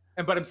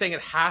 But I'm saying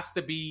it has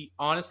to be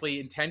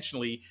honestly,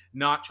 intentionally,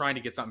 not trying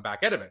to get something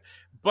back out of it.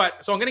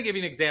 But so I'm going to give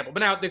you an example. But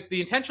now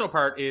the intentional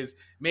part is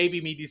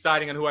maybe me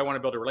deciding on who I want to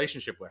build a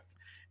relationship with.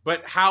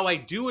 But how I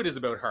do it is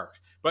about heart.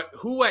 But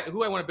who I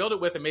want to build it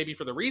with, and maybe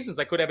for the reasons,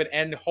 I could have an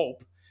end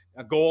hope,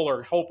 a goal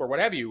or hope or what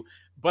have you.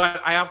 But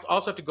I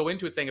also have to go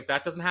into it saying, if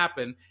that doesn't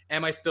happen,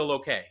 am I still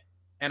okay?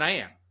 And I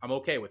am. I'm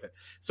okay with it.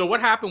 So what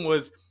happened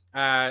was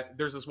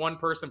there's this one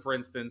person, for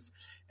instance,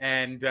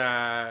 and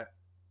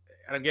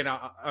again,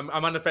 I'm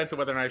on the fence of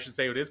whether or not I should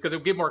say who it is because it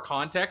would give more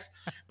context.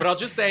 But I'll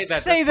just say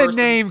that say the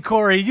name,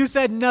 Corey. You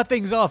said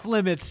nothing's off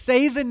limits.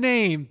 Say the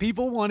name.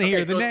 People want to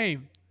hear the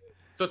name.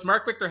 So it's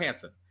Mark Victor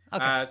Hansen.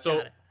 Okay,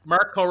 so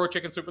Mark co-wrote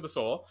Chicken Soup for the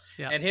Soul,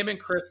 yep. And him and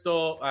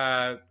Crystal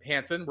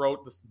Hansen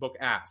wrote this book,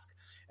 Ask.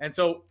 And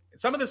so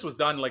some of this was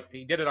done, like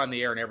he did it on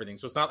the air and everything.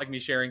 So it's not like me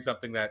sharing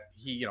something that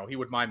he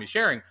would mind me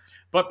sharing.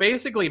 But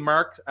basically,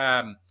 Mark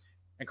and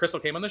Crystal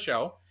came on the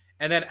show,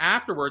 and then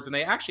afterwards, and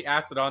they actually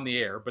asked it on the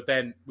air, but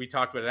then we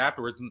talked about it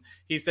afterwards, and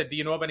he said, do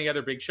you know of any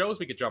other big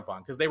shows we could jump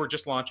on? Because they were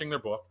just launching their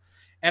book.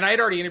 And I had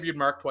already interviewed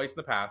Mark twice in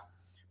the past,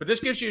 but this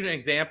gives you an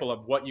example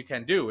of what you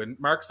can do. And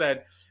Mark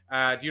said,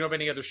 do you know of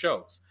any other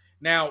shows?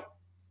 Now,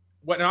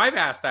 when I've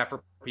asked that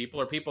for people,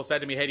 or people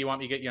said to me, hey, do you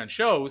want me to get you on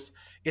shows?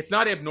 It's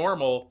not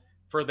abnormal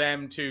for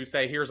them to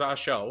say, here's a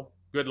show,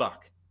 good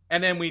luck.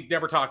 And then we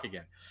never talk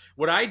again.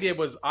 What I did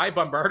was I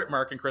bombarded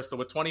Mark and Crystal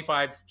with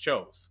 25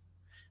 shows.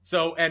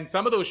 So, and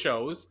some of those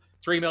shows,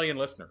 3 million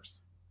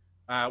listeners.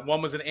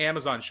 One was an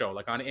Amazon show,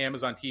 like on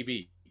Amazon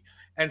TV.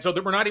 And so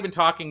we're not even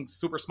talking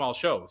super small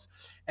shows.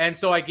 And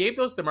so I gave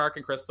those to Mark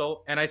and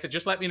Crystal, and I said,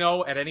 just let me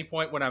know at any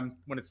point when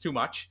it's too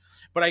much.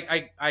 But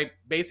I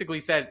basically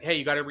said, hey,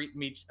 you got to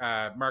meet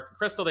Mark and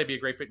Crystal. They'd be a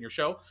great fit in your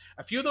show.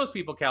 A few of those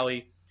people,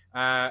 Kelly,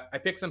 I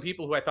picked some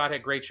people who I thought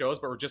had great shows,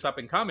 but were just up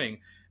and coming.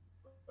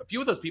 A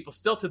few of those people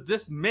still to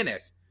this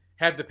minute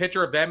have the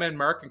picture of them and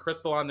Mark and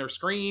Crystal on their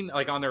screen,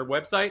 like on their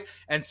website,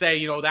 and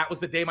say, that was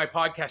the day my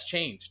podcast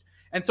changed.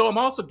 And so I'm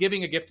also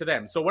giving a gift to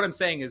them. So what I'm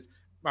saying is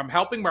I'm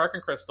helping Mark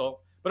and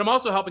Crystal, but I'm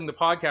also helping the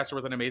podcaster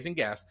with an amazing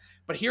guest.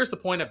 But here's the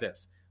point of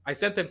this. I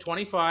sent them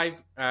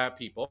 25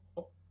 people.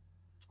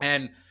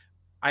 And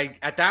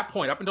at that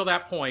point, up until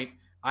that point,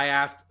 I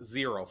asked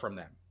 0 from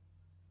them.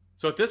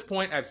 So at this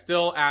point, I've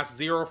still asked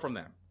 0 from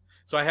them.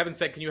 So I haven't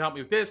said, can you help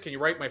me with this? Can you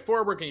write my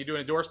foreword? Can you do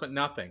an endorsement?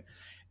 Nothing.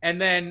 And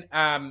then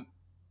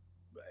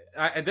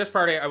at this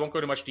part, I won't go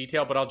into much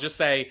detail, but I'll just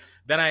say,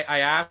 then I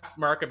asked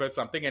Mark about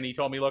something, and he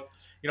told me, look,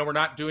 we're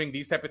not doing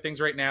these type of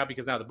things right now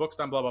because now the book's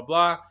done, blah, blah,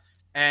 blah.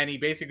 And he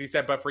basically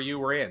said, but for you,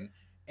 we're in.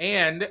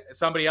 And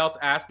somebody else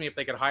asked me if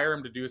they could hire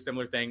him to do a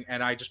similar thing,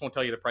 and I just won't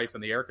tell you the price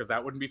on the air because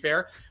that wouldn't be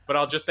fair, but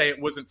I'll just say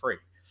it wasn't free.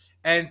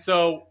 And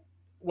so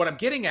what I'm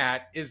getting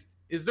at is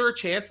there a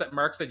chance that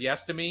Mark said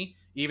yes to me,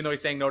 even though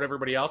he's saying no to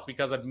everybody else,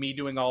 because of me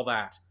doing all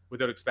that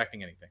without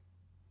expecting anything?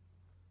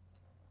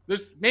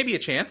 There's maybe a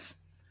chance.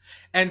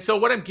 And so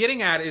what I'm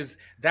getting at is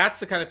that's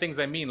the kind of things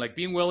I mean, like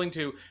being willing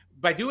to,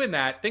 by doing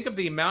that, think of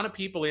the amount of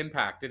people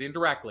impacted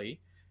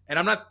indirectly. And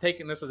I'm not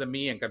taking this as a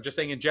me ink. I'm just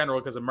saying in general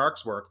because of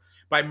Mark's work.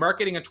 By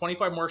marketing in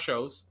 25 more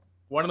shows,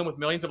 one of them with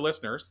millions of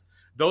listeners,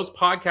 those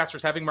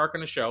podcasters having Mark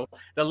on the show,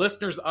 the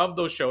listeners of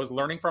those shows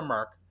learning from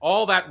Mark,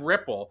 all that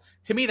ripple,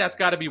 to me, that's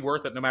got to be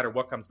worth it no matter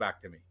what comes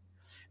back to me.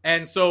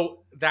 And so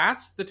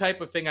that's the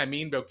type of thing I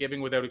mean about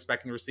giving without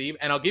expecting to receive.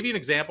 And I'll give you an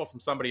example from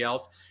somebody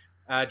else.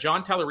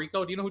 John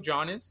Tallarico. Do you know who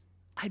John is?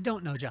 I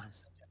don't know John.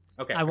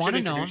 Okay. I want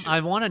to know him.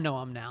 I want to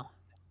know him now.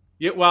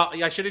 Yeah, well,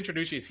 I should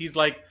introduce you. He's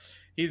like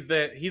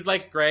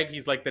Greg.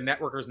 He's like the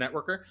networker's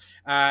networker,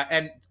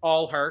 and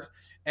all heart.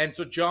 And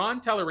so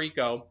John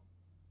Tallarico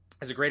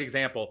as a great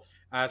example.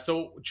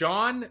 So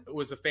John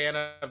was a fan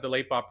of the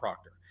late Bob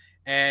Proctor,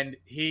 and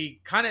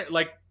he kind of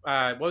like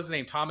what was his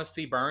name, Thomas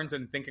C. Burns,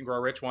 and Think and Grow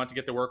Rich wanted to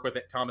get to work with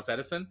Thomas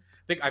Edison.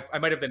 I think I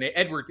might have the name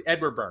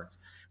Edward Burns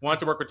wanted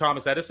to work with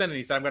Thomas Edison, and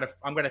he said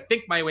I'm gonna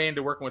think my way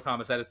into working with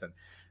Thomas Edison.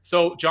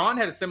 So John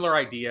had a similar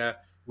idea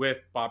with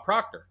Bob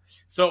Proctor.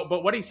 So,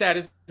 but what he said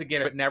is,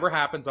 again, if it never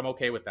happens, I'm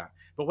okay with that.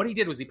 But what he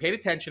did was he paid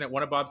attention at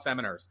one of Bob's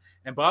seminars,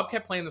 and Bob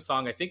kept playing the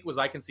song. I think it was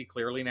 "I Can See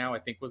Clearly Now." I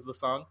think was the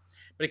song,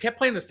 but he kept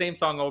playing the same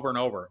song over and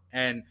over,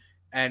 and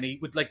he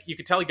would, like, you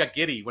could tell he got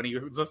giddy when he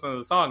was listening to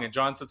the song. And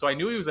John said, so I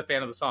knew he was a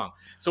fan of the song.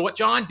 So what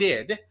John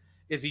did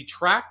is he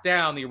tracked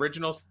down the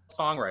original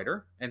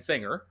songwriter and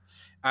singer,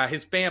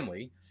 his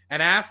family,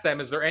 and asked them,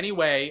 is there any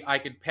way I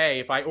could pay,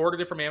 if I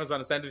ordered it from Amazon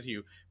and send it to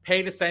you,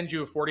 pay to send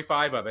you a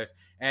 45 of it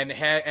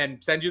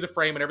and send you the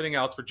frame and everything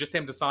else for just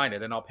him to sign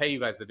it, and I'll pay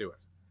you guys to do it.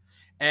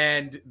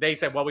 And they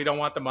said, well, we don't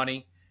want the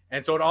money.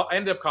 And so it all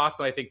ended up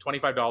costing, I think,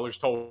 $25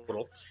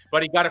 total.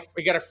 But he got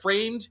a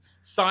framed,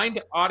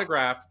 signed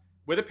autograph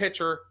with a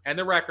picture and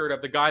the record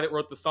of the guy that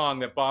wrote the song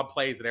that Bob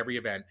plays at every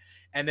event.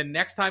 And the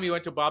next time he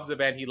went to Bob's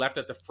event, he left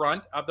at the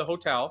front of the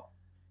hotel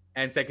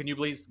and said, can you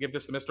please give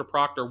this to Mr.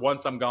 Proctor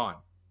once I'm gone?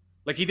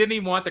 Like, he didn't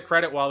even want the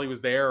credit while he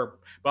was there, or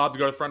Bob to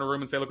go to the front of the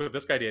room and say, look what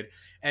this guy did.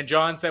 And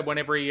John said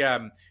whenever he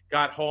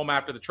got home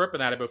after the trip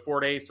and that, about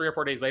 3 or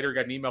 4 days later, he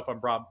got an email from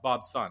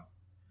Bob's son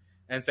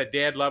and said,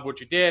 Dad, love what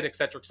you did, et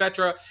cetera, et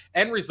cetera.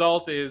 End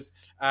result is,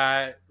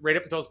 right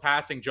up until his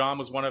passing, John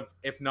was one of,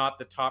 if not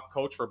the top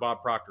coach for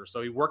Bob Proctor.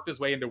 So he worked his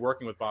way into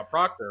working with Bob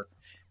Proctor.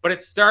 But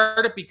it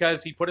started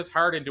because he put his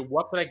heart into,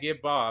 what could I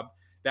give Bob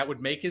that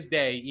would make his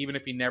day, even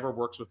if he never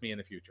works with me in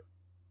the future?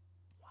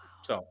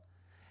 Wow.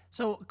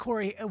 So,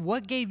 Corey,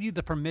 what gave you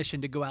the permission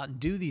to go out and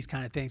do these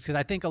kind of things? Because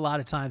I think a lot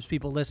of times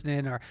people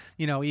listening, or,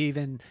 you know,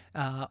 even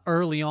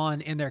early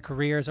on in their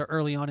careers or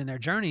early on in their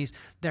journeys,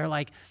 they're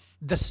like,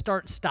 the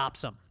start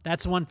stops them.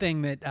 That's one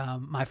thing that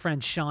my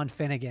friend Sean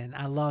Finnegan,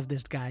 I love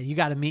this guy. You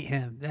got to meet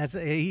him.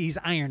 He's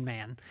Iron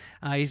Man.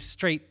 He's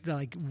straight,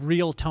 like,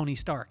 real Tony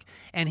Stark.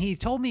 And he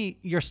told me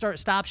your start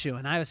stops you.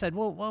 And I said,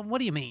 well, what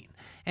do you mean?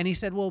 And he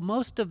said, well,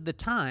 most of the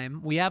time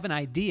we have an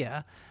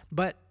idea,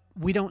 but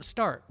we don't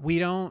start. We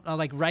don't,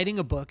 like, writing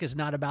a book is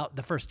not about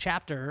the first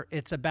chapter.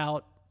 It's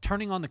about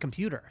turning on the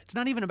computer. It's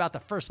not even about the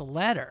first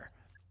letter.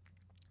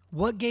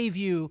 What gave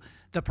you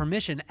the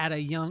permission at a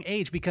young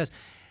age? Because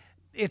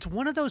it's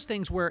one of those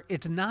things where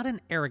it's not an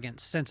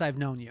arrogance. Since I've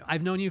known you,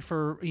 I've known you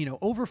for,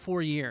 over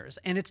 4 years,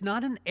 and it's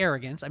not an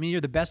arrogance. I mean,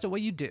 you're the best at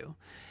what you do,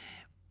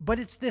 but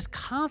it's this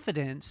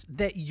confidence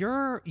that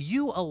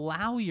you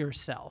allow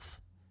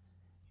yourself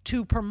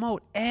to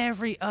promote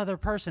every other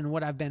person.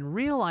 What I've been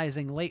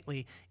realizing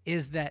lately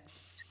is that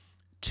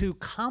to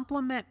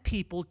compliment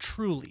people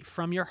truly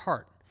from your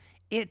heart,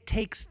 it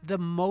takes the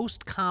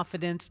most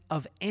confidence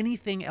of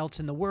anything else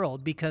in the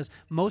world, because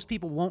most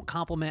people won't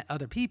compliment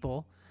other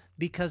people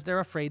because they're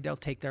afraid they'll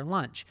take their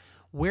lunch.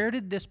 Where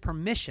did this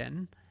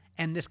permission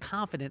and this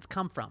confidence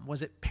come from?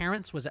 Was it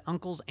parents? Was it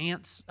uncles,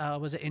 aunts?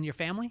 Was it in your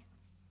family?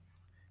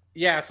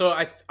 Yeah, so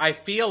I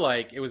feel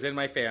like it was in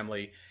my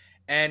family.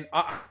 And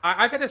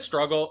I've had a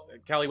struggle,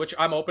 Kelly, which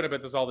I'm open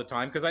about this all the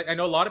time, because I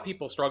know a lot of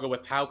people struggle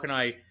with, how can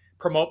I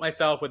promote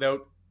myself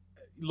without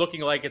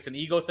looking like it's an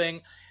ego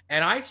thing.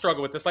 And I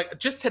struggle with this. Like,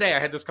 just today, I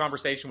had this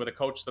conversation with a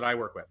coach that I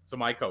work with. So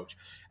my coach.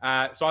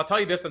 So I'll tell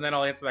you this, and then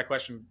I'll answer that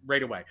question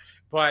right away.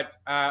 But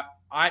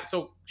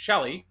so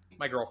Shelly,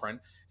 my girlfriend,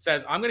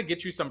 says, I'm going to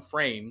get you some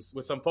frames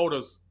with some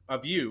photos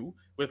of you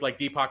with, like,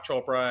 Deepak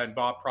Chopra and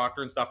Bob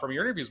Proctor and stuff from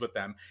your interviews with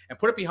them, and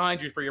put it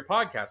behind you for your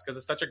podcast, because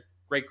it's such a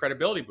great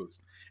credibility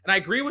boost. And I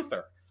agree with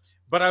her.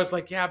 But I was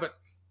like, yeah, but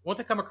won't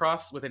they come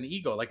across with an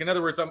ego? Like, in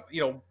other words, I'm,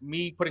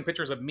 me putting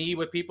pictures of me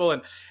with people.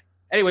 And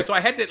anyway, so I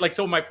had to,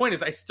 so my point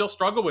is, I still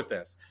struggle with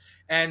this.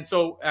 And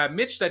so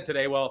Mitch said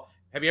today, well,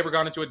 have you ever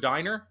gone into a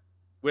diner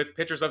with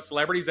pictures of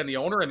celebrities and the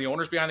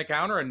owner's behind the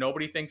counter and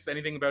nobody thinks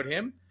anything about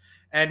him?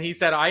 And he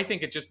said, I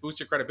think it just boosts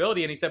your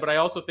credibility. And he said, but I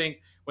also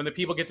think when the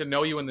people get to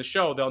know you in the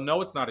show, they'll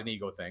know it's not an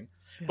ego thing.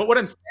 Yeah. But what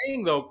I'm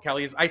saying, though,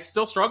 Kelly, is I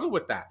still struggle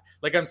with that.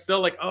 Like, I'm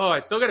still like, I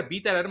still got to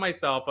beat that out of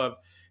myself, of,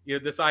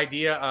 this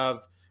idea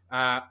of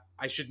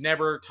I should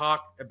never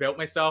talk about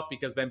myself,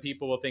 because then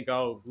people will think,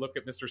 oh, look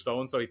at Mr.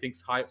 So-and-so, he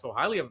thinks so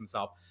highly of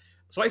himself.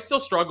 So I still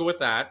struggle with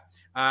that.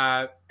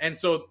 And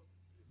so,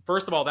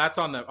 first of all, that's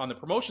on the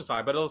promotion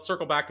side, but it'll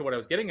circle back to what I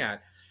was getting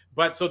at.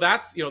 But so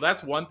that's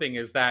one thing,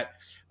 is that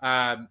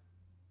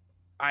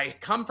I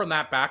come from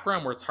that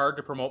background where it's hard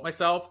to promote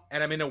myself,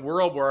 and I'm in a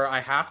world where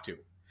I have to.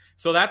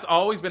 So that's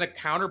always been a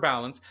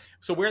counterbalance.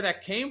 So where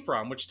that came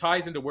from, which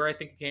ties into where I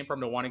think it came from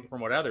to wanting to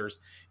promote others,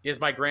 is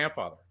my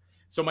grandfather.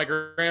 So my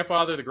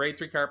grandfather, the grade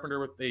 3 carpenter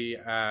with the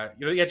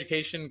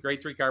education,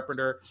 grade 3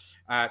 carpenter.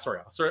 Sorry,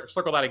 I'll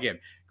circle that again.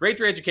 Grade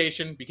 3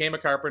 education, became a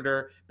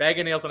carpenter, bag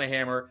of nails and a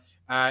hammer,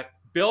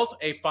 built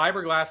a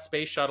fiberglass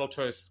space shuttle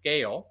to a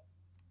scale.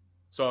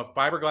 So a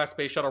fiberglass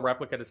space shuttle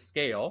replica to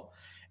scale.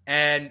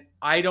 And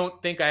I don't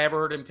think I ever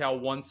heard him tell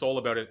one soul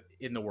about it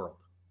in the world.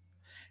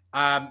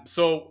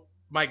 So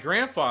my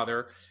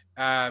grandfather,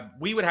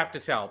 we would have to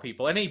tell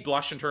people, and he'd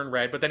blush and turn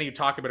red, but then he'd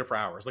talk about it for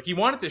hours. Like he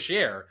wanted to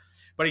share,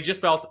 but he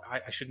just felt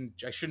I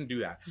shouldn't do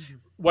that. Mm-hmm.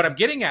 What I'm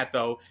getting at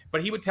though,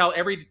 but he would tell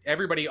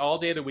everybody all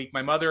day of the week.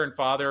 My mother and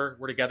father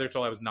were together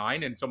till I was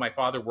 9, and so my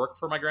father worked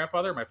for my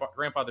grandfather. My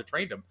grandfather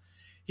trained him.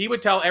 He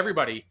would tell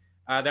everybody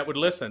that would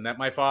listen that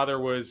my father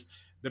was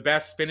the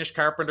best Finnish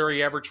carpenter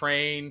he ever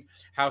trained,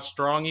 how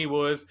strong he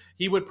was.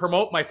 He would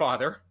promote my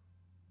father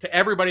to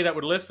everybody that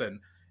would listen,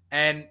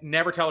 and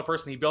never tell a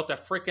person he built a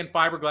freaking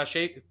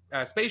fiberglass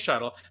space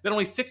shuttle that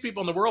only 6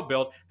 people in the world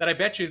built, that I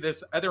bet you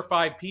this other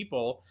 5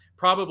 people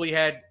probably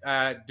had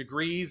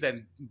degrees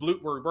and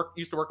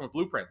used to working with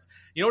blueprints.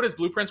 You know what his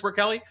blueprints were,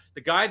 Kelly?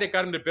 The guy that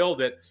got him to build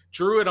it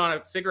drew it on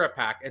a cigarette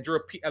pack and drew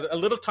a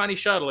little tiny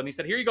shuttle, and he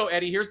said, here you go,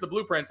 Eddie, here's the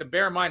blueprints, and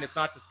bear in mind, it's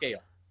not to scale.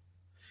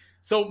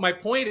 So my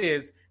point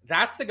is,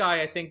 that's the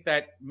guy I think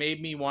that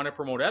made me want to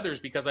promote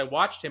others, because I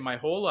watched him my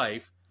whole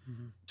life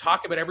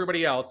talk about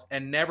everybody else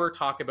and never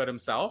talk about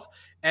himself.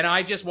 And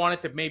I just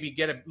wanted to maybe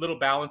get a little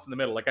balance in the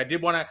middle. Like I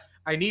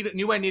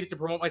knew I needed to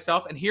promote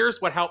myself. And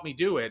here's what helped me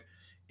do it,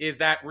 is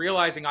that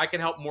realizing I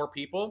can help more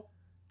people,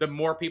 the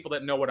more people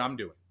that know what I'm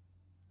doing.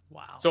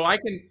 Wow. So I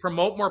can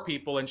promote more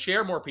people and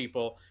share more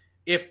people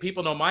if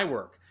people know my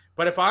work.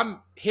 But if I'm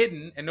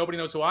hidden and nobody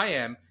knows who I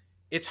am,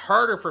 it's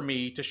harder for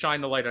me to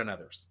shine the light on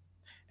others.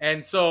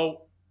 And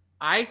so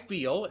I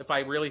feel, if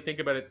I really think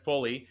about it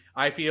fully,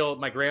 I feel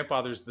my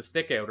grandfather's the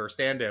stick out or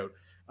standout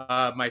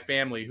of my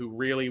family, who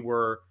really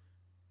were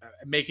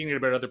making it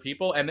about other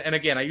people. And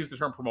again, I use the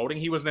term promoting.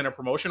 He wasn't in a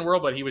promotion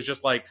world, but he was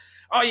just like,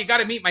 oh, you got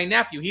to meet my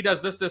nephew. He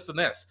does this, this, and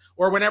this.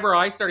 Or whenever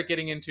I started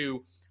getting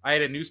into, I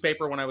had a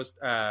newspaper when I was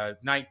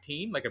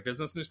 19, like a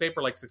business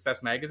newspaper, like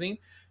Success Magazine.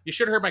 You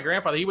should have heard my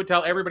grandfather. He would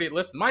tell everybody,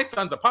 listen, my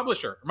son's a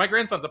publisher. My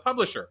grandson's a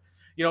publisher.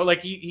 You know,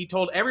 like he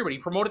told everybody,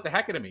 he promoted the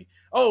heck out of me.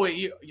 Oh,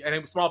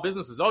 and small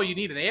businesses. Oh, you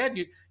need an ad?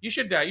 You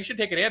should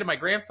take an ad in my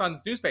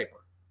grandson's newspaper.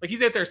 Like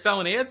he's out there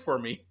selling ads for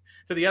me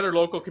to the other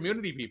local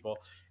community people.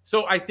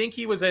 So I think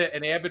he was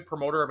an avid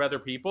promoter of other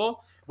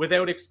people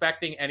without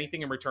expecting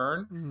anything in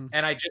return. Mm-hmm.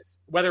 And I just,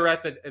 whether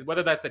that's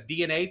a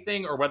DNA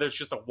thing or whether it's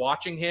just a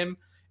watching him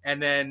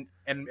and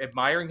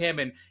admiring him.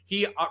 And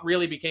he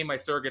really became my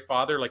surrogate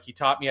father. Like he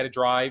taught me how to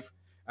drive.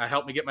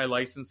 Helped me get my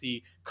license.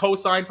 He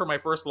co-signed for my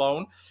first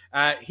loan.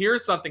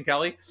 Here's something,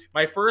 Kelly.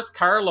 My first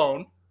car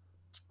loan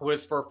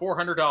was for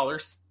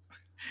 $400,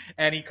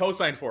 and he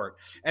co-signed for it.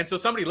 And so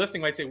somebody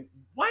listening might say,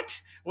 what?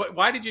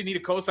 Why did you need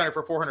a co-signer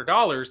for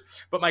 $400?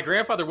 But my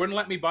grandfather wouldn't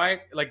let me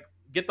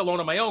get the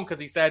loan on my own because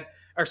he said,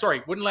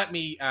 wouldn't let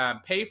me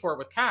pay for it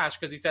with cash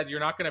because he said,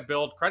 you're not going to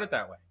build credit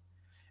that way.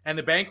 And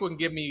the bank wouldn't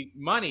give me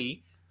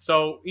money,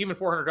 so even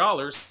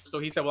 $400. So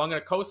he said, well, I'm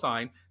going to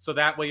co-sign so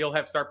that way you'll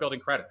start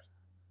building credit.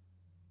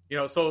 You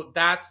know, so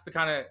that's the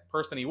kind of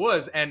person he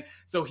was. And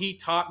so he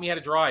taught me how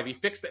to drive. He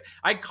fixed it.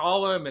 I'd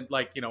call him and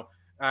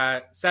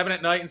 7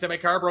 at night and say my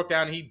car broke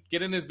down. He'd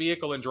get in his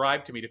vehicle and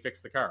drive to me to fix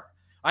the car.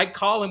 I'd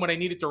call him when I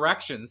needed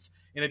directions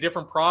in a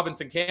different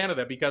province in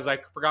Canada because I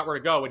forgot where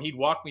to go. And he'd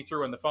walk me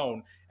through on the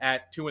phone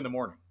at 2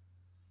 a.m.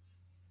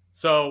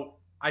 So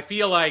I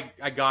feel like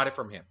I got it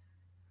from him.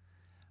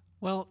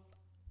 Well,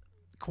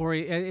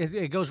 Corey,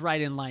 it goes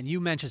right in line. You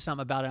mentioned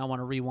something about it. I want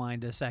to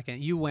rewind a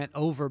second. You went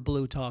over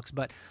Blue Talks,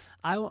 but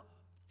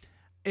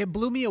it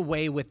blew me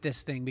away with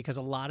this thing because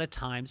a lot of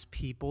times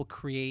people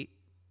create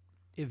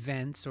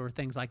events or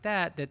things like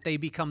that they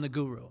become the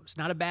guru. It's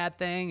not a bad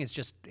thing. It's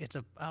just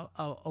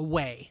a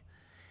way.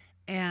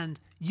 And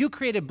you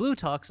created Blue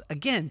Talks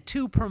again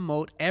to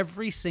promote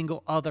every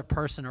single other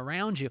person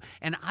around you.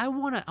 And I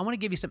want to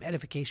give you some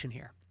edification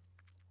here,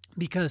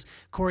 because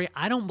Corey,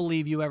 I don't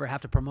believe you ever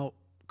have to promote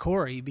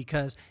Corey,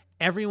 because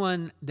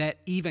everyone that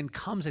even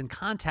comes in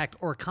contact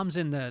or comes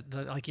in the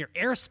like your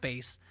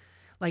airspace,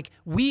 like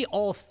we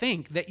all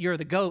think that you're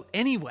the GOAT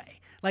anyway.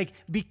 Like,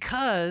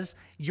 because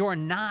you're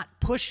not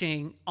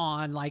pushing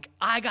on like,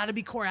 I got to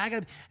be Corey.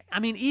 I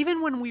mean, even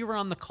when we were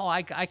on the call,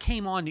 I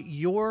came on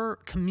your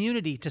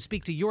community to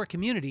speak to your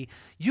community.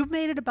 You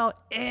made it about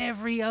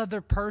every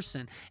other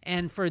person.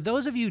 And for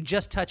those of you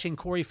just touching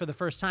Corey for the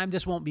first time,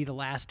 this won't be the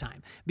last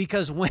time,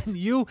 because when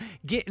you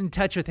get in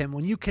touch with him,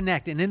 when you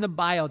connect, and in the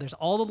bio, there's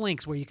all the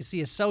links where you can see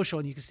his social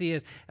and you can see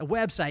his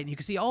website and you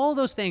can see all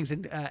those things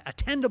and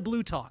attend a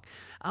Blue Talk.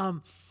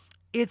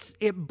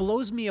 It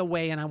blows me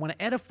away, and I want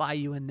to edify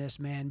you in this,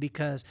 man,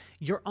 because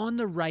you're on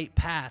the right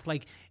path,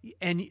 like,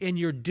 and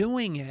you're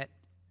doing it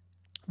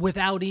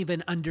without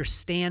even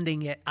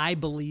understanding it, I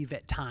believe,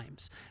 at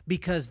times,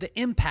 because the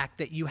impact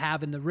that you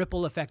have and the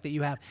ripple effect that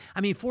you have. I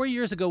mean, 4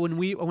 years ago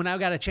when I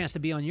got a chance to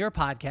be on your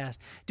podcast,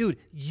 dude,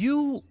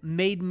 you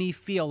made me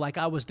feel like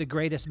I was the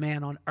greatest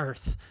man on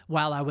earth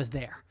while I was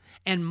there.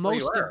 And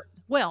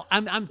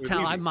I'm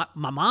telling my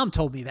mom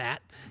told me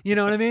that, you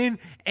know what I mean?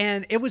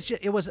 And it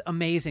was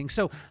amazing.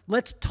 So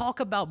let's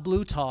talk about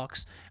Blue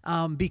Talks,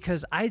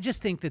 because I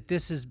just think that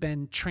this has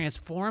been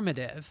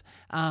transformative.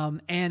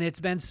 And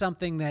it's been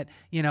something that,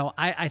 you know,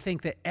 I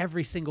think that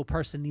every single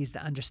person needs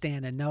to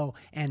understand and know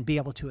and be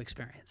able to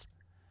experience.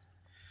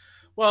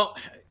 Well,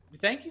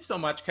 Thank you so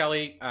much,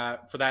 Kelly,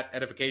 for that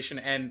edification.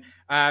 And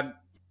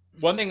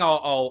one thing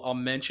I'll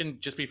mention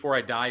just before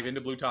I dive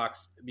into Blue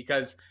Talks,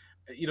 because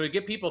to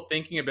get people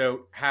thinking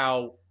about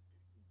how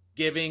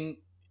giving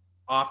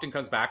often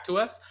comes back to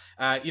us.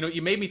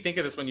 You made me think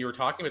of this when you were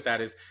talking about that.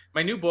 Is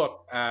my new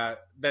book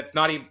that's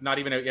not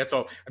even out yet.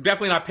 So I'm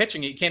definitely not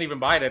pitching it. You can't even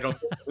buy it. I don't.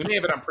 We may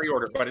have it on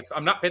pre-order, but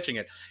I'm not pitching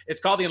it. It's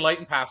called The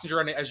Enlightened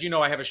Passenger, and as you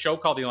know, I have a show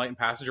called The Enlightened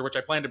Passenger, which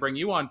I plan to bring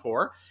you on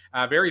for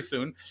very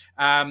soon.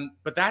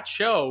 But that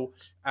show.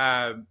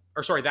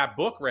 Or sorry, that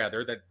book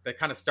rather, that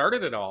kind of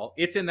started it all.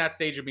 It's in that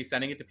stage of me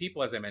sending it to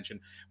people, as I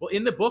mentioned. Well,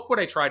 in the book, what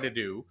I tried to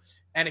do,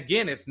 and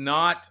again, it's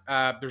not,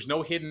 there's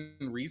no hidden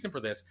reason for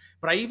this,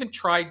 but I even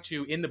tried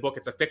to, in the book,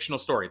 it's a fictional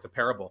story, it's a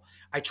parable.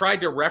 I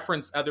tried to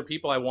reference other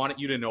people I wanted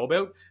you to know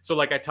about. So,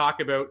 like, I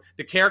talk about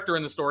the character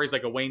in the story is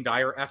like a Wayne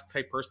Dyer-esque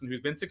type person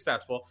who's been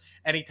successful.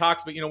 And he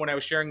talks about, when I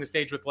was sharing the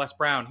stage with Les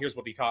Brown, here's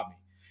what he taught me.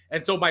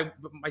 And so by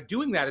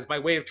doing that is my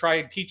way of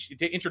trying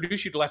to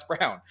introduce you to Les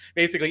Brown,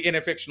 basically in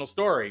a fictional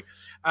story.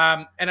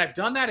 And I've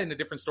done that in the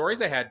different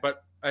stories I had.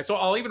 But so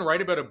I'll even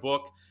write about a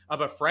book of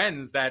a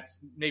friend's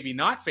that's maybe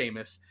not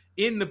famous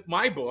in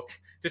my book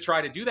to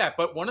try to do that.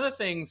 But one of the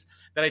things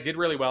that I did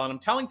really well, and I'm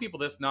telling people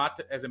this not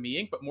as a me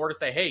ink, but more to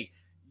say, hey,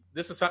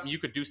 this is something you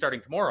could do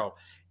starting tomorrow,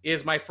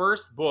 is my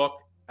first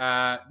book,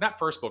 not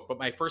first book, but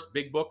my first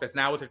big book that's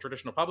now with a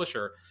traditional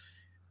publisher.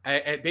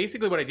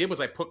 Basically what I did was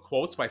I put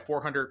quotes by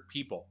 400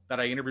 people that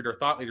I interviewed or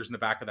thought leaders in the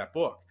back of that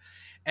book.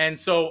 And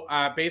so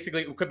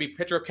basically it could be a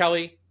picture of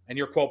Kelly and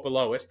your quote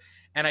below it.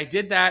 And I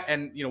did that.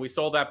 And, we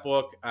sold that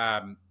book,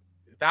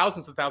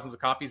 thousands and thousands of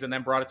copies, and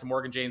then brought it to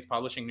Morgan James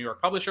Publishing, New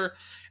York publisher.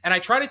 And I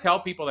try to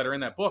tell people that are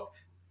in that book,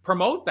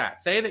 promote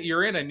that. Say that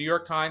you're in a New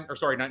York Times, or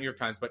sorry, not New York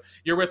Times, but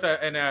you're with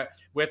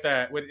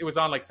it was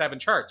on like 7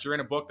 charts. You're in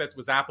a book that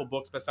was Apple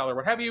Books bestseller,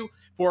 what have you,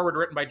 forward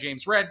written by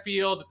James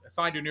Redfield,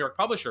 assigned to a New York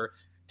publisher.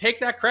 Take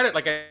that credit.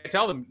 Like I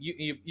tell them,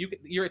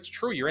 it's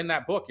true. You're in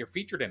that book. You're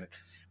featured in it.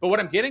 But what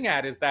I'm getting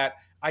at is that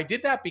I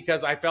did that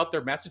because I felt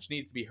their message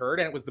needed to be heard,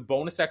 and it was the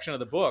bonus section of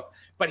the book.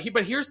 But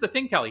here's the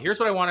thing, Kelly. Here's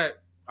what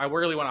I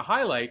really want to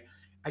highlight.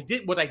 I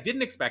did what I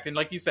didn't expect, and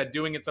like you said,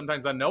 doing it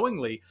sometimes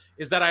unknowingly,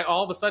 is that I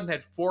all of a sudden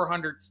had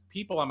 400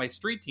 people on my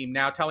street team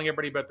now telling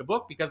everybody about the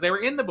book because they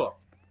were in the book.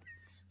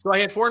 So I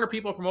had 400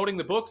 people promoting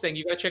the book, saying,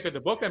 you got to check out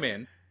the book I'm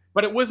in.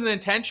 But it wasn't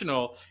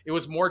intentional. It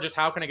was more just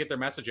how can I get their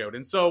message out?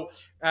 And so,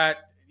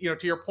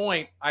 to your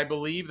point, I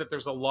believe that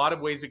there's a lot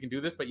of ways we can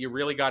do this, but you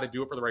really got to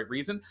do it for the right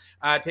reason.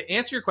 To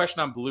answer your question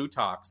on Blue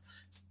Talks.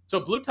 So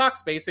Blue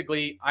Talks,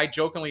 basically, I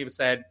jokingly have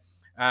said,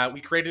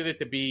 we created it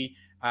to be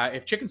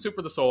if Chicken Soup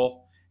for the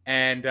Soul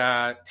and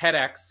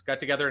TEDx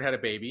got together and had a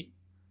baby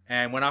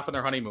and went off on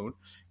their honeymoon,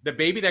 the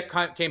baby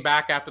that came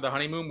back after the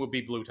honeymoon would be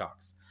Blue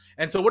Talks.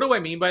 And so what do I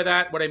mean by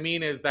that? What I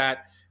mean is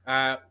that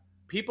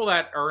people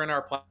that are in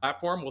our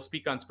platform will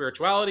speak on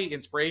spirituality,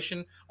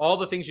 inspiration, all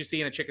the things you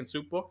see in a Chicken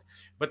Soup book.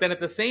 But then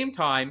at the same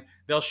time,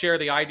 they'll share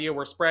the idea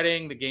we're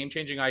spreading, the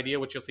game-changing idea,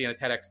 which you'll see on a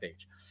TEDx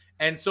stage.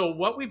 And so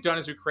what we've done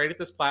is we've created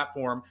this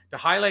platform to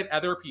highlight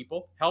other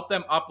people, help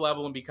them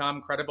up-level and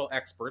become credible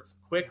experts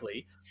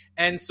quickly.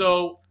 And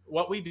so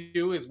what we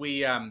do is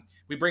we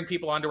bring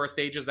people onto our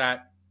stages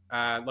that,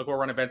 we'll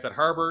run events at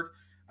Harvard,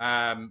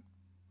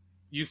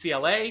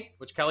 UCLA,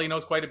 which Kelly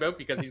knows quite about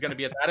because he's going to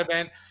be at that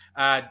event,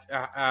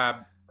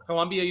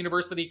 Columbia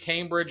University,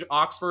 Cambridge,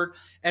 Oxford.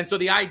 And so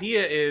the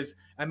idea is,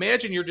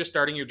 imagine you're just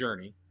starting your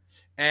journey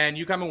and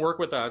you come and work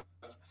with us.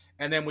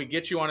 And then we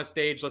get you on a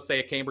stage, let's say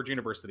at Cambridge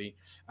University.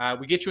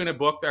 We get you in a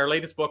book, our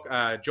latest book,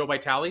 Joe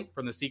Vitale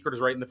from The Secret is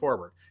right in the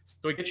foreword. So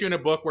we get you in a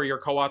book where you're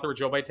co-author with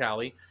Joe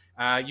Vitale.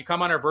 You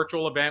come on our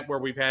virtual event where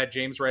we've had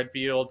James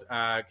Redfield,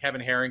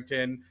 Kevin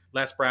Harrington,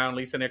 Les Brown,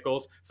 Lisa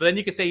Nichols. So then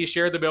you can say you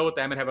shared the bill with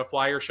them and have a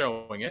flyer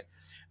showing it.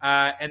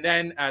 And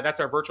then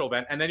that's our virtual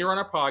event. And then you're on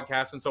our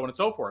podcast and so on and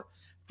so forth.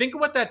 Think of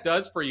what that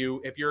does for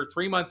you if you're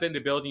 3 months into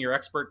building your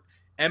expert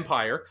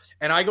empire,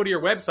 and I go to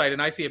your website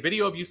and I see a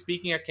video of you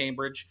speaking at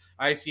Cambridge.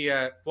 I see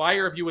a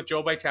flyer of you with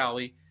Joe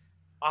Vitale.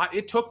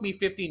 It took me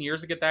 15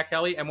 years to get that,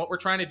 Kelly. And what we're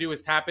trying to do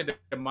is tap into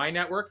my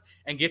network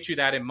and get you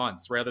that in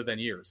months rather than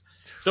years.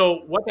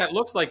 So what that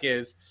looks like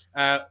is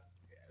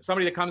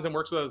somebody that comes and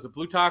works with us at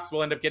Blue Talks,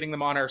 we'll end up getting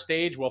them on our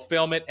stage. We'll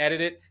film it, edit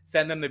it,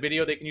 send them the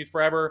video they can use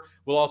forever.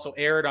 We'll also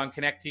air it on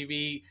Connect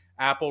TV,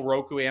 Apple,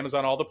 Roku,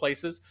 Amazon, all the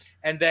places.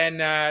 And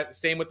then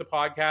same with the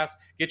podcast,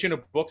 get you in a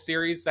book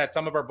series that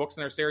some of our books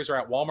in our series are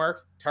at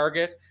Walmart,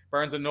 Target,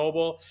 Barnes &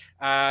 Noble.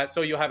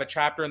 So you'll have a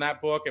chapter in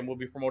that book and we'll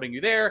be promoting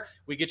you there.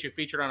 We get you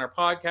featured on our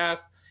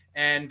podcast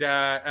and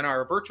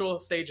our virtual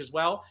stage as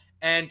well.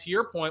 And to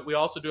your point, we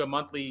also do a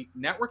monthly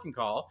networking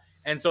call.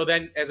 And so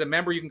then as a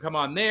member, you can come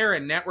on there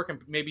and network and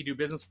maybe do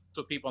business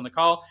with people on the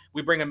call.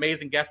 We bring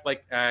amazing guests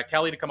like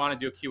Kelly to come on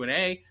and do a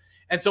Q&A.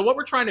 And so what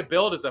we're trying to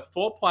build is a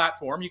full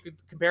platform. You could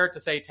compare it to,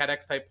 say,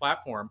 TEDx type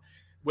platform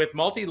with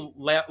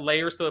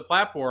multi-layers to the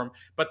platform.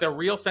 But the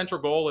real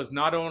central goal is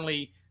not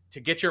only to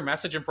get your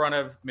message in front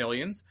of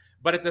millions,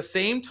 but at the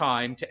same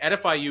time to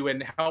edify you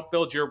and help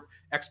build your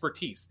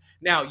expertise.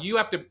 Now, you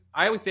have to,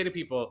 I always say to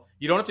people,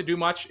 you don't have to do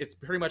much. It's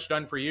pretty much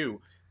done for you.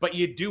 but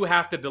you do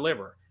have to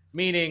deliver.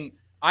 Meaning,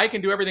 I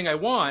can do everything I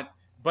want,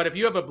 but if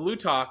you have a Blue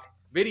Talk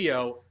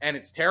video and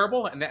it's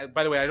terrible, and that,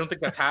 by the way, I don't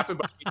think that's happened,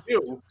 but if you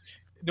do,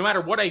 no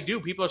matter what I do,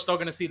 people are still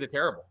going to see the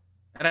terrible.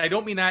 And I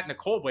don't mean that in a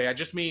cold way. I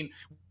just mean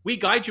we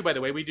guide you. By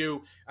the way, we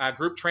do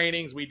group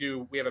trainings.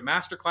 We have a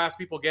master class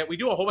people get. We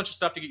do a whole bunch of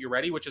stuff to get you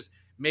ready, which is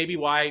maybe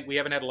why we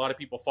haven't had a lot of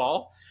people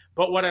fall.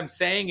 But what I'm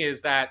saying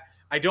is that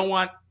I don't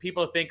want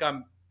people to think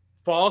I'm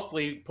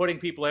falsely putting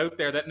people out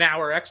there that now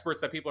are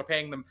experts, that people are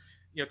paying them,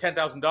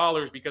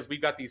 $10,000 because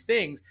we've got these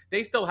things.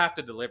 They still have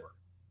to deliver.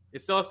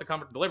 It still has to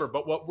come to deliver.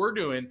 But what we're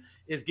doing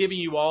is giving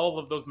you all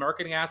of those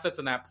marketing assets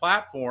and that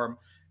platform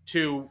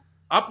to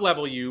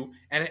up-level you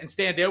and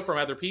stand out from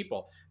other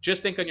people.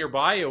 Just think on your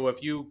bio,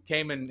 if you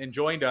came and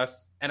joined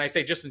us, and I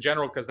say just in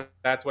general because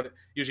that's what it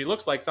usually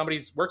looks like. Somebody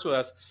works with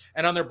us,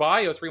 and on their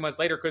bio 3 months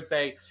later could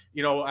say,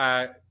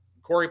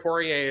 Corey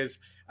Poirier is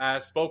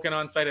spoken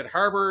on site at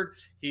Harvard.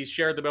 He's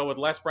shared the bill with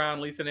Les Brown,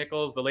 Lisa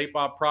Nichols, the late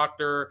Bob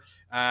Proctor,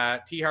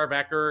 T. Harv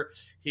Eker.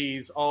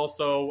 He's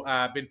also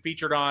been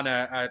featured on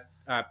a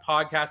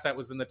podcast that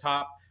was in the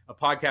top of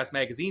podcast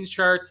magazine's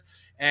charts,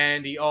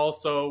 and he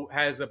also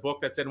has a book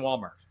that's in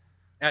Walmart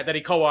that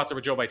he co-authored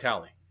with Joe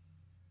Vitale.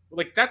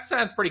 Like, that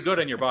sounds pretty good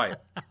in your bio.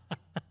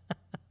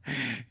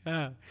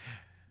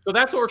 So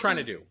that's what we're trying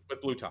to do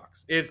with Blue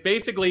Talks, is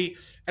basically,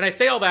 and I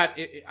say all that,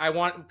 I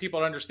want people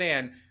to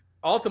understand,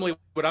 ultimately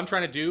what I'm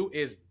trying to do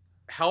is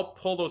help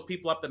pull those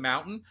people up the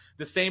mountain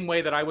the same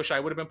way that I wish I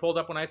would have been pulled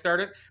up when I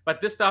started.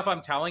 But this stuff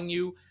I'm telling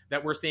you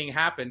that we're seeing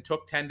happen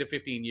took 10 to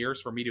 15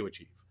 years for me to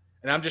achieve.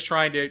 And I'm just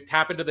trying to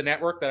tap into the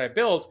network that I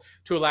built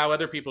to allow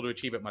other people to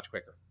achieve it much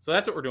quicker. So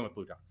that's what we're doing with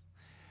Blue Talks.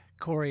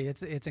 Corey,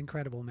 it's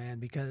incredible, man,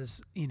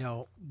 because,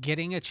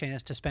 getting a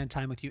chance to spend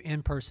time with you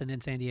in person in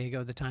San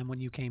Diego, the time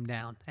when you came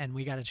down, and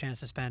we got a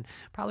chance to spend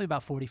probably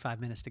about 45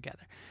 minutes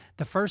together.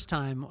 The first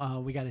time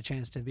we got a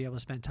chance to be able to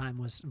spend time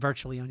was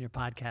virtually on your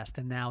podcast,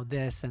 and now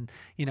this, and,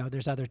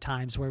 there's other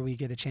times where we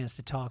get a chance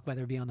to talk,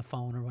 whether it be on the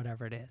phone or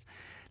whatever it is.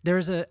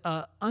 There's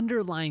a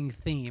underlying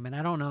theme, and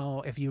I don't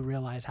know if you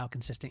realize how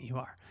consistent you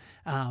are,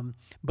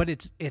 but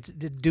it's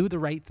to do the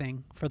right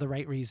thing for the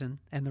right reason,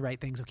 and the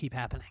right things will keep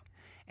happening.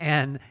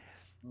 And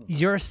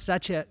you're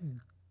such an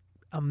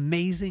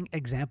amazing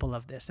example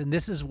of this. And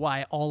this is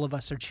why all of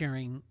us are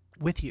cheering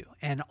with you,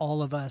 and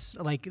all of us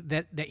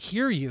that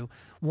hear you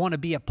want to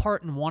be a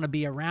part and want to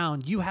be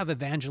around. You have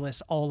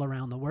evangelists all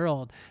around the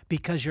world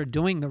because you're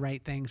doing the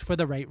right things for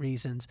the right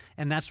reasons.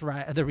 And that's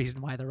the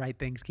reason why the right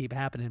things keep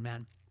happening,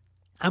 man.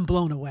 I'm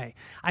blown away.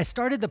 I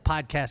started the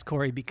podcast,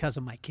 Corey, because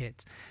of my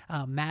kids,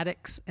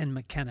 Maddox and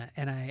McKenna.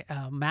 And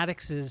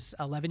Maddox is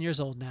 11 years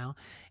old now,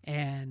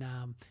 and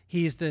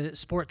he's the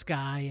sports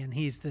guy, and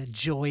he's the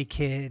joy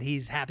kid.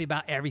 He's happy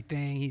about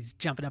everything. He's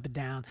jumping up and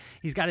down.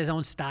 He's got his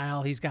own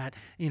style. He's got,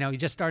 he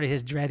just started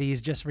his dreadies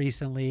just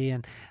recently,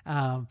 and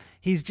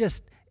he's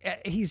just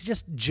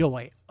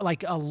joy,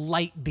 like a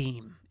light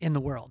beam in the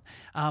world.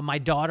 My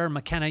daughter,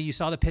 McKenna, you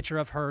saw the picture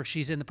of her.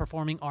 She's in the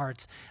performing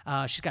arts.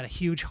 She's got a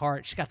huge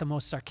heart. She's got the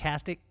most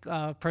sarcastic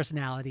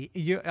personality.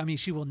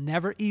 She will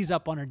never ease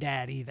up on her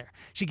dad either.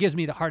 She gives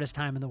me the hardest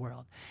time in the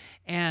world.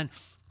 And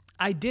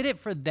I did it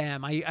for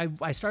them.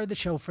 I started the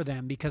show for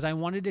them because I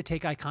wanted to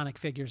take iconic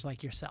figures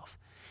like yourself.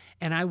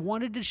 And I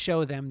wanted to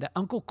show them that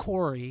Uncle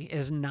Corey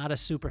is not a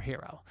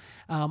superhero.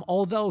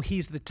 Although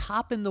he's the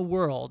top in the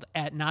world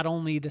at not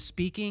only the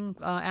speaking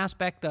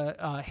aspect,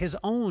 his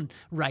own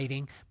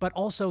writing, but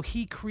also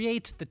he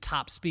creates the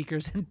top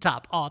speakers and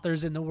top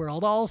authors in the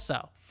world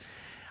also.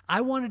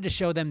 I wanted to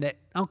show them that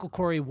Uncle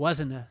Corey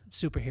wasn't a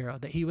superhero,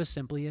 that he was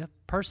simply a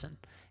person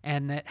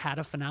and that had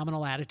a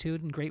phenomenal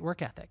attitude and great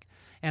work ethic.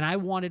 And I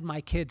wanted my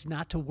kids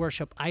not to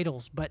worship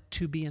idols, but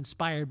to be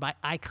inspired by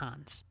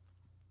icons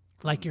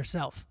like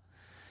yourself.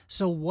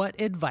 So what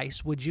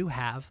advice would you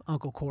have,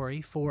 Uncle Corey,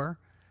 for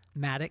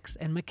Maddox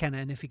and McKenna?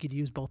 And if you could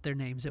use both their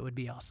names, it would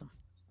be awesome.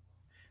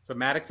 So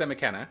Maddox and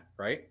McKenna,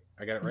 right?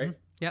 I got it right?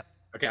 Mm-hmm. Yep.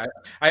 Okay.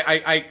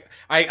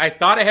 I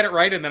thought I had it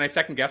right, and then I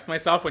second guessed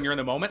myself when you're in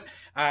the moment.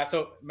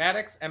 So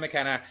Maddox and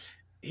McKenna,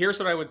 here's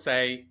what I would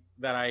say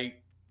that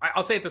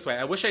I'll say it this way.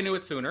 I wish I knew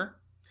it sooner,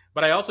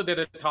 but I also did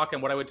a talk on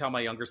what I would tell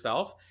my younger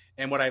self.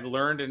 And what I've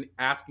learned in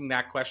asking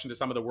that question to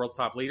some of the world's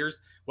top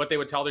leaders, what they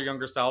would tell their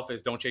younger self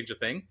is don't change a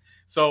thing.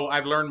 So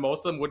I've learned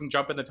most of them wouldn't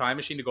jump in the time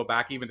machine to go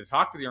back even to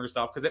talk to the younger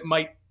self because it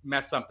might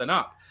mess something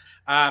up.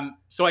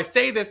 So I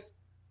say this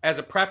as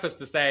a preface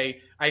to say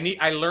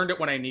I learned it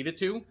when I needed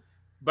to,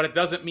 but it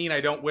doesn't mean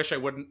I don't wish I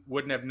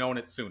wouldn't have known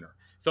it sooner.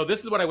 So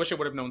this is what I wish I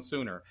would have known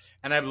sooner.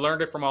 And I've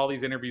learned it from all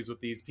these interviews with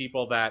these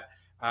people that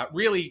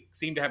really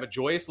seem to have a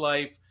joyous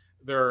life.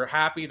 They're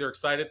happy. They're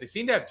excited. They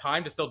seem to have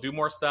time to still do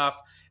more stuff.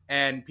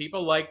 And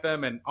people like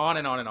them, and on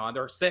and on and on.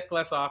 They're sick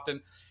less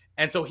often.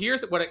 And so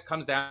here's what it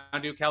comes down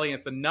to, Kelly.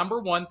 It's the number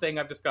one thing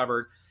I've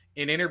discovered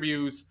in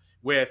interviews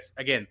with,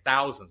 again,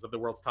 thousands of the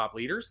world's top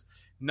leaders.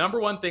 Number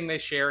one thing they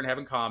share and have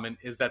in common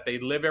is that they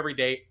live every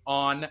day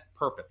on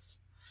purpose.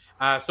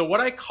 So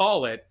what I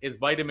call it is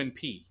vitamin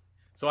P.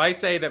 So I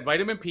say that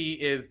vitamin P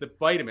is the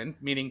vitamin,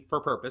 meaning for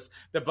purpose,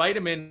 the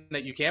vitamin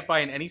that you can't buy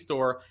in any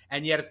store,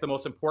 and yet it's the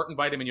most important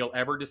vitamin you'll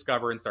ever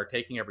discover and start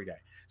taking every day.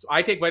 So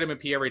I take vitamin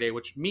P every day,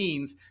 which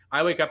means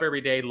I wake up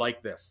every day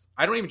like this.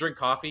 I don't even drink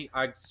coffee.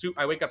 I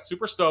wake up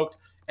super stoked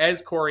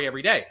as Corey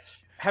every day.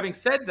 Having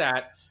said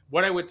that,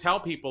 what I would tell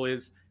people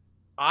is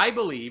I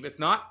believe it's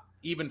not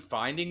even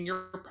finding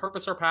your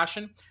purpose or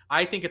passion.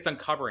 I think it's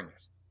uncovering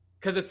it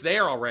because it's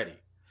there already.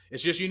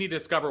 It's just you need to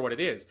discover what it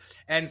is.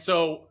 And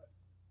so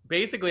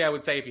basically, I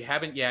would say if you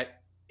haven't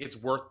yet, it's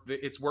worth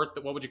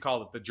what would you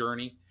call it? The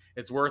journey.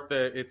 It's worth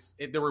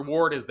the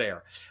reward is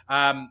there.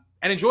 And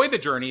enjoy the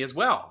journey as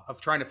well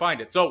of trying to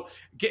find it. So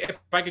if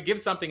I could give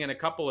something in a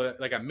couple of,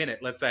 like a minute,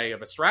 let's say,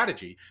 of a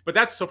strategy, but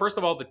that's, so first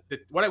of all,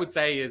 what I would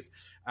say is,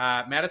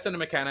 Madison and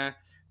McKenna,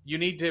 you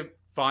need to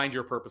find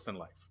your purpose in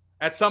life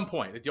at some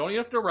point. You don't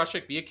have to rush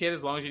it. Be a kid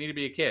as long as you need to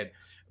be a kid.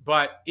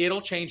 But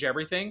it'll change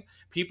everything.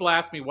 People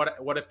ask me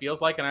what it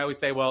feels like, and I always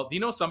say, well, do you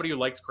know somebody who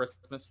likes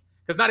Christmas?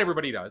 Because not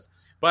everybody does.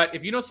 But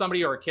if you know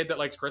somebody or a kid that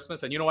likes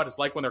Christmas, and you know what it's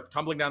like when they're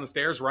tumbling down the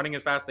stairs, running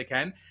as fast as they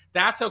can,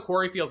 that's how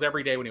Corey feels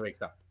every day when he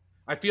wakes up.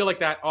 I feel like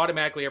that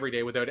automatically every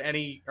day without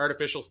any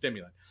artificial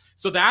stimulant.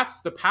 So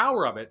that's the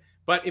power of it.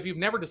 But if you've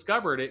never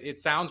discovered it, it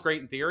sounds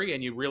great in theory,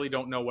 and you really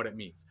don't know what it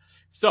means.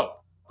 So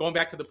going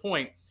back to the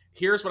point,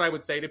 here's what I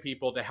would say to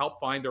people to help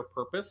find their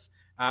purpose.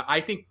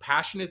 I think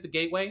passion is the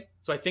gateway.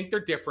 So I think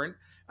they're different.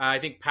 I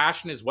think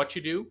passion is what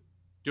you do,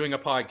 doing a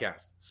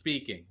podcast,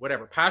 speaking,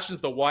 whatever. Passion is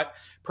the what,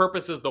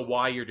 purpose is the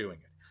why you're doing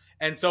it.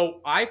 And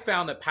so I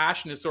found that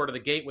passion is sort of the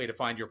gateway to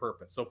find your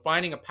purpose. So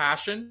finding a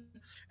passion,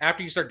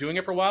 after you start doing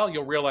it for a while,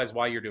 you'll realize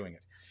why you're doing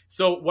it.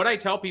 So what I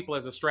tell people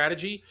as a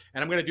strategy,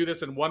 and I'm going to do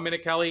this in 1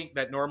 minute, Kelly,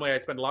 that normally I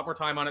spend a lot more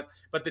time on it,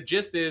 but the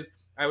gist is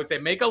I would say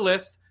make a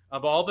list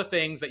of all the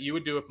things that you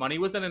would do if money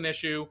wasn't an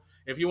issue,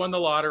 if you won the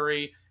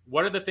lottery.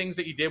 What are the things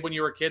that you did when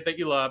you were a kid that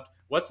you loved?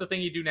 What's the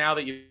thing you do now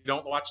that you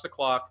don't watch the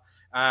clock?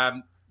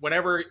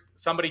 Whenever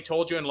somebody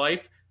told you in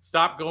life,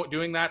 stop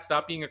doing that,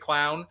 stop being a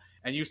clown,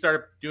 and you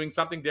started doing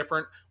something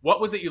different,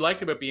 what was it you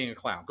liked about being a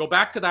clown? Go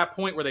back to that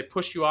point where they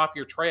pushed you off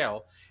your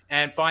trail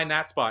and find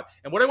that spot.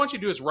 And what I want you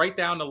to do is write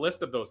down the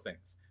list of those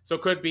things. So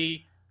it could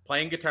be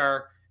playing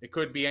guitar, it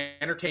could be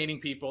entertaining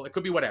people. It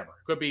could be whatever.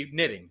 It could be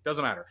knitting.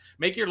 Doesn't matter.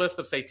 Make your list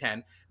of, say,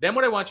 10. Then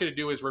what I want you to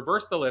do is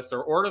reverse the list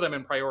or order them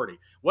in priority.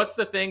 What's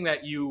the thing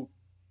that you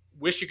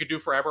wish you could do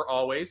forever,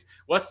 always?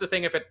 What's the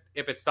thing if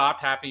it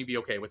stopped happening, you'd be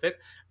okay with it?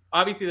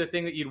 Obviously, the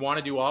thing that you'd want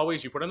to do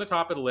always, you put on the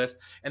top of the list.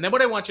 And then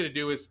what I want you to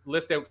do is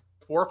list out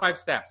 4 or 5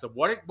 steps of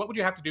what would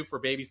you have to do for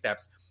baby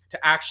steps to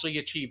actually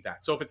achieve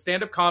that. So if it's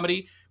stand-up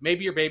comedy,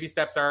 maybe your baby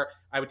steps are,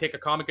 I would take a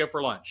comic out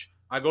for lunch.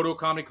 I go to a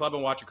comedy club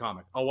and watch a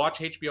comic. I'll watch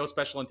HBO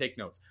special and take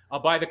notes. I'll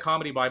buy the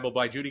Comedy Bible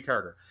by Judy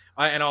Carter,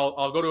 and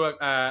I'll go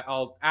to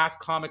I'll ask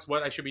comics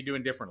what I should be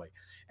doing differently,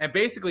 and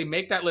basically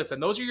make that list.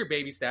 And those are your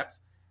baby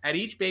steps. At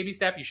each baby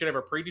step, you should have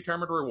a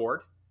predetermined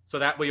reward, so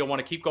that way you'll want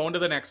to keep going to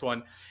the next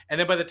one. And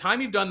then by the time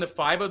you've done the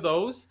 5 of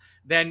those,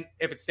 then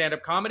if it's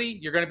stand-up comedy,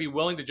 you're going to be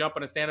willing to jump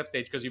on a stand-up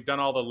stage because you've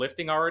done all the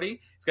lifting already.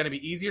 It's going to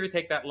be easier to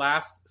take that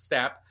last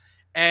step.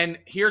 And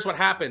here's what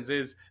happens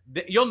is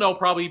you'll know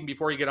probably even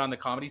before you get on the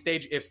comedy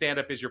stage if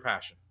stand-up is your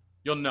passion.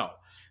 You'll know.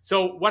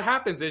 So what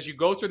happens is you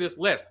go through this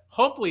list.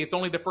 Hopefully it's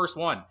only the first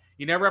one.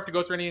 You never have to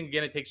go through anything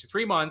again. It takes you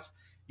 3 months.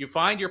 You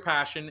find your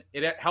passion.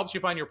 It helps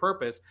you find your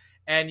purpose.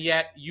 And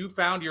yet you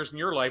found yours in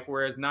your life,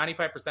 whereas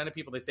 95% of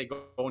people, they say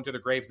go into their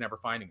graves never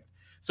finding it.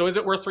 So is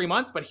it worth 3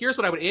 months? But here's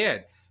what I would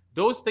add.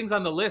 Those things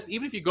on the list,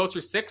 even if you go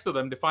through 6 of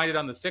them to find it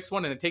on the 6th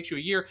one and it takes you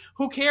a year,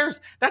 who cares?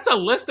 That's a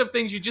list of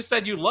things you just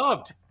said you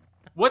loved.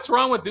 What's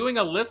wrong with doing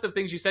a list of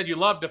things you said you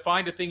love to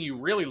find a thing you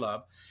really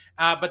love?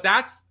 But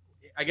that's,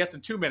 I guess,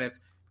 in 2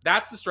 minutes,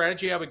 that's the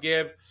strategy I would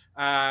give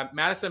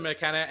Madison,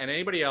 McKenna, and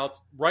anybody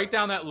else. Write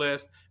down that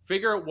list,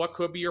 figure out what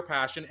could be your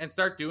passion, and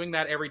start doing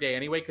that every day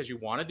anyway because you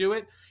want to do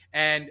it.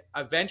 And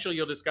eventually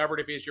you'll discover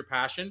it if it's your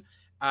passion.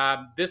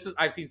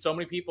 I've seen so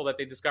many people that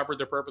they discovered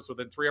their purpose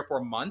within 3 or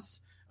 4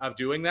 months of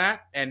doing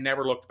that and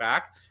never looked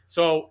back.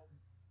 So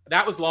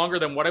that was longer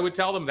than what I would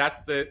tell them. That's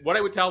what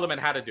I would tell them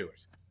and how to do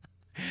it.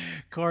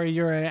 Corey,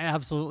 you're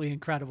absolutely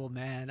incredible,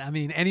 man. I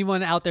mean,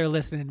 anyone out there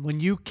listening, when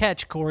you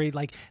catch Corey,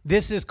 like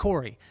this is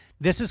Corey.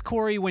 This is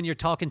Corey when you're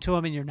talking to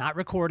him and you're not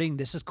recording.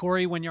 This is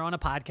Corey when you're on a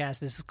podcast.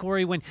 This is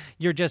Corey when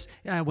you're just,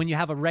 when you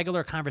have a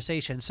regular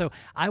conversation. So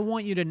I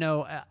want you to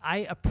know, I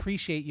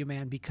appreciate you,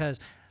 man, because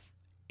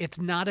it's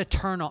not a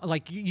turn on.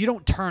 Like you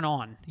don't turn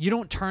on. You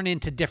don't turn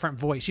into different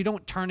voice. You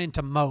don't turn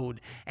into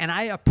mode. And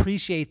I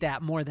appreciate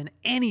that more than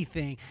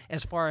anything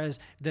as far as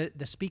the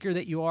speaker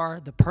that you are,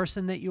 the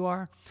person that you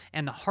are,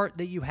 and the heart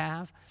that you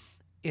have.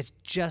 It's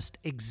just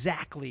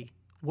exactly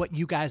what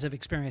you guys have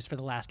experienced for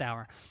the last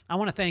hour. I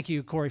want to thank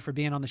you, Corey, for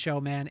being on the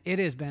show, man. It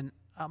has been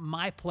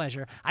my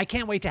pleasure. I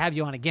can't wait to have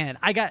you on again.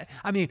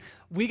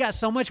 We got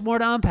so much more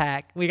to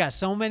unpack. We got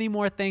so many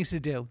more things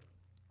to do.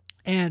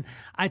 And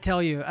I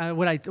tell you,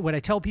 what I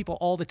tell people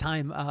all the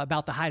time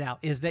about the Hideout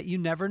is that you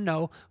never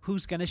know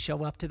who's going to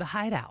show up to the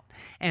Hideout.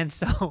 And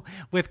so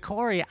with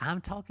Corey,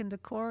 I'm talking to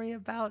Corey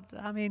about,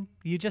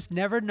 you just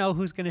never know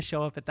who's going to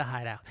show up at the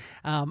Hideout.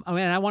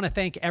 I want to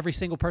thank every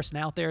single person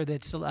out there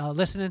that's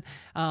listening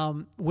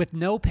with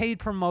no paid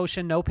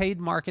promotion, no paid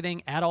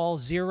marketing at all,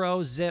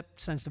 zero zip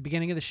since the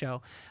beginning of the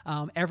show.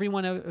 Every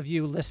one of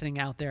you listening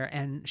out there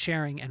and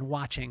sharing and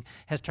watching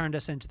has turned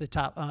us into the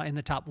top in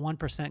the top 1%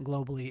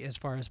 globally as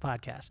far as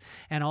podcasts.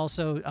 And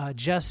also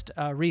just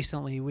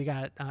recently we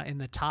got in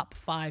the top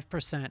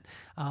 5%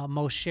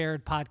 most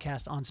shared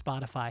podcast on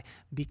Spotify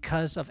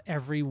because of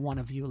every one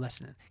of you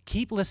listening.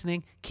 Keep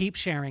listening, keep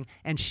sharing,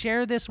 and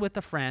share this with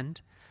a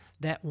friend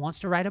that wants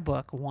to write a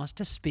book, wants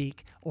to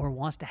speak, or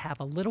wants to have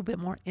a little bit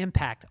more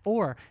impact,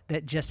 or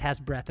that just has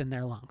breath in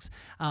their lungs.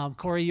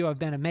 Corey, you have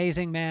been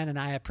amazing, man, and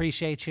I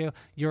appreciate you.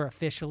 You're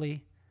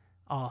officially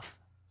off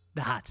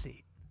the hot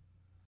seat.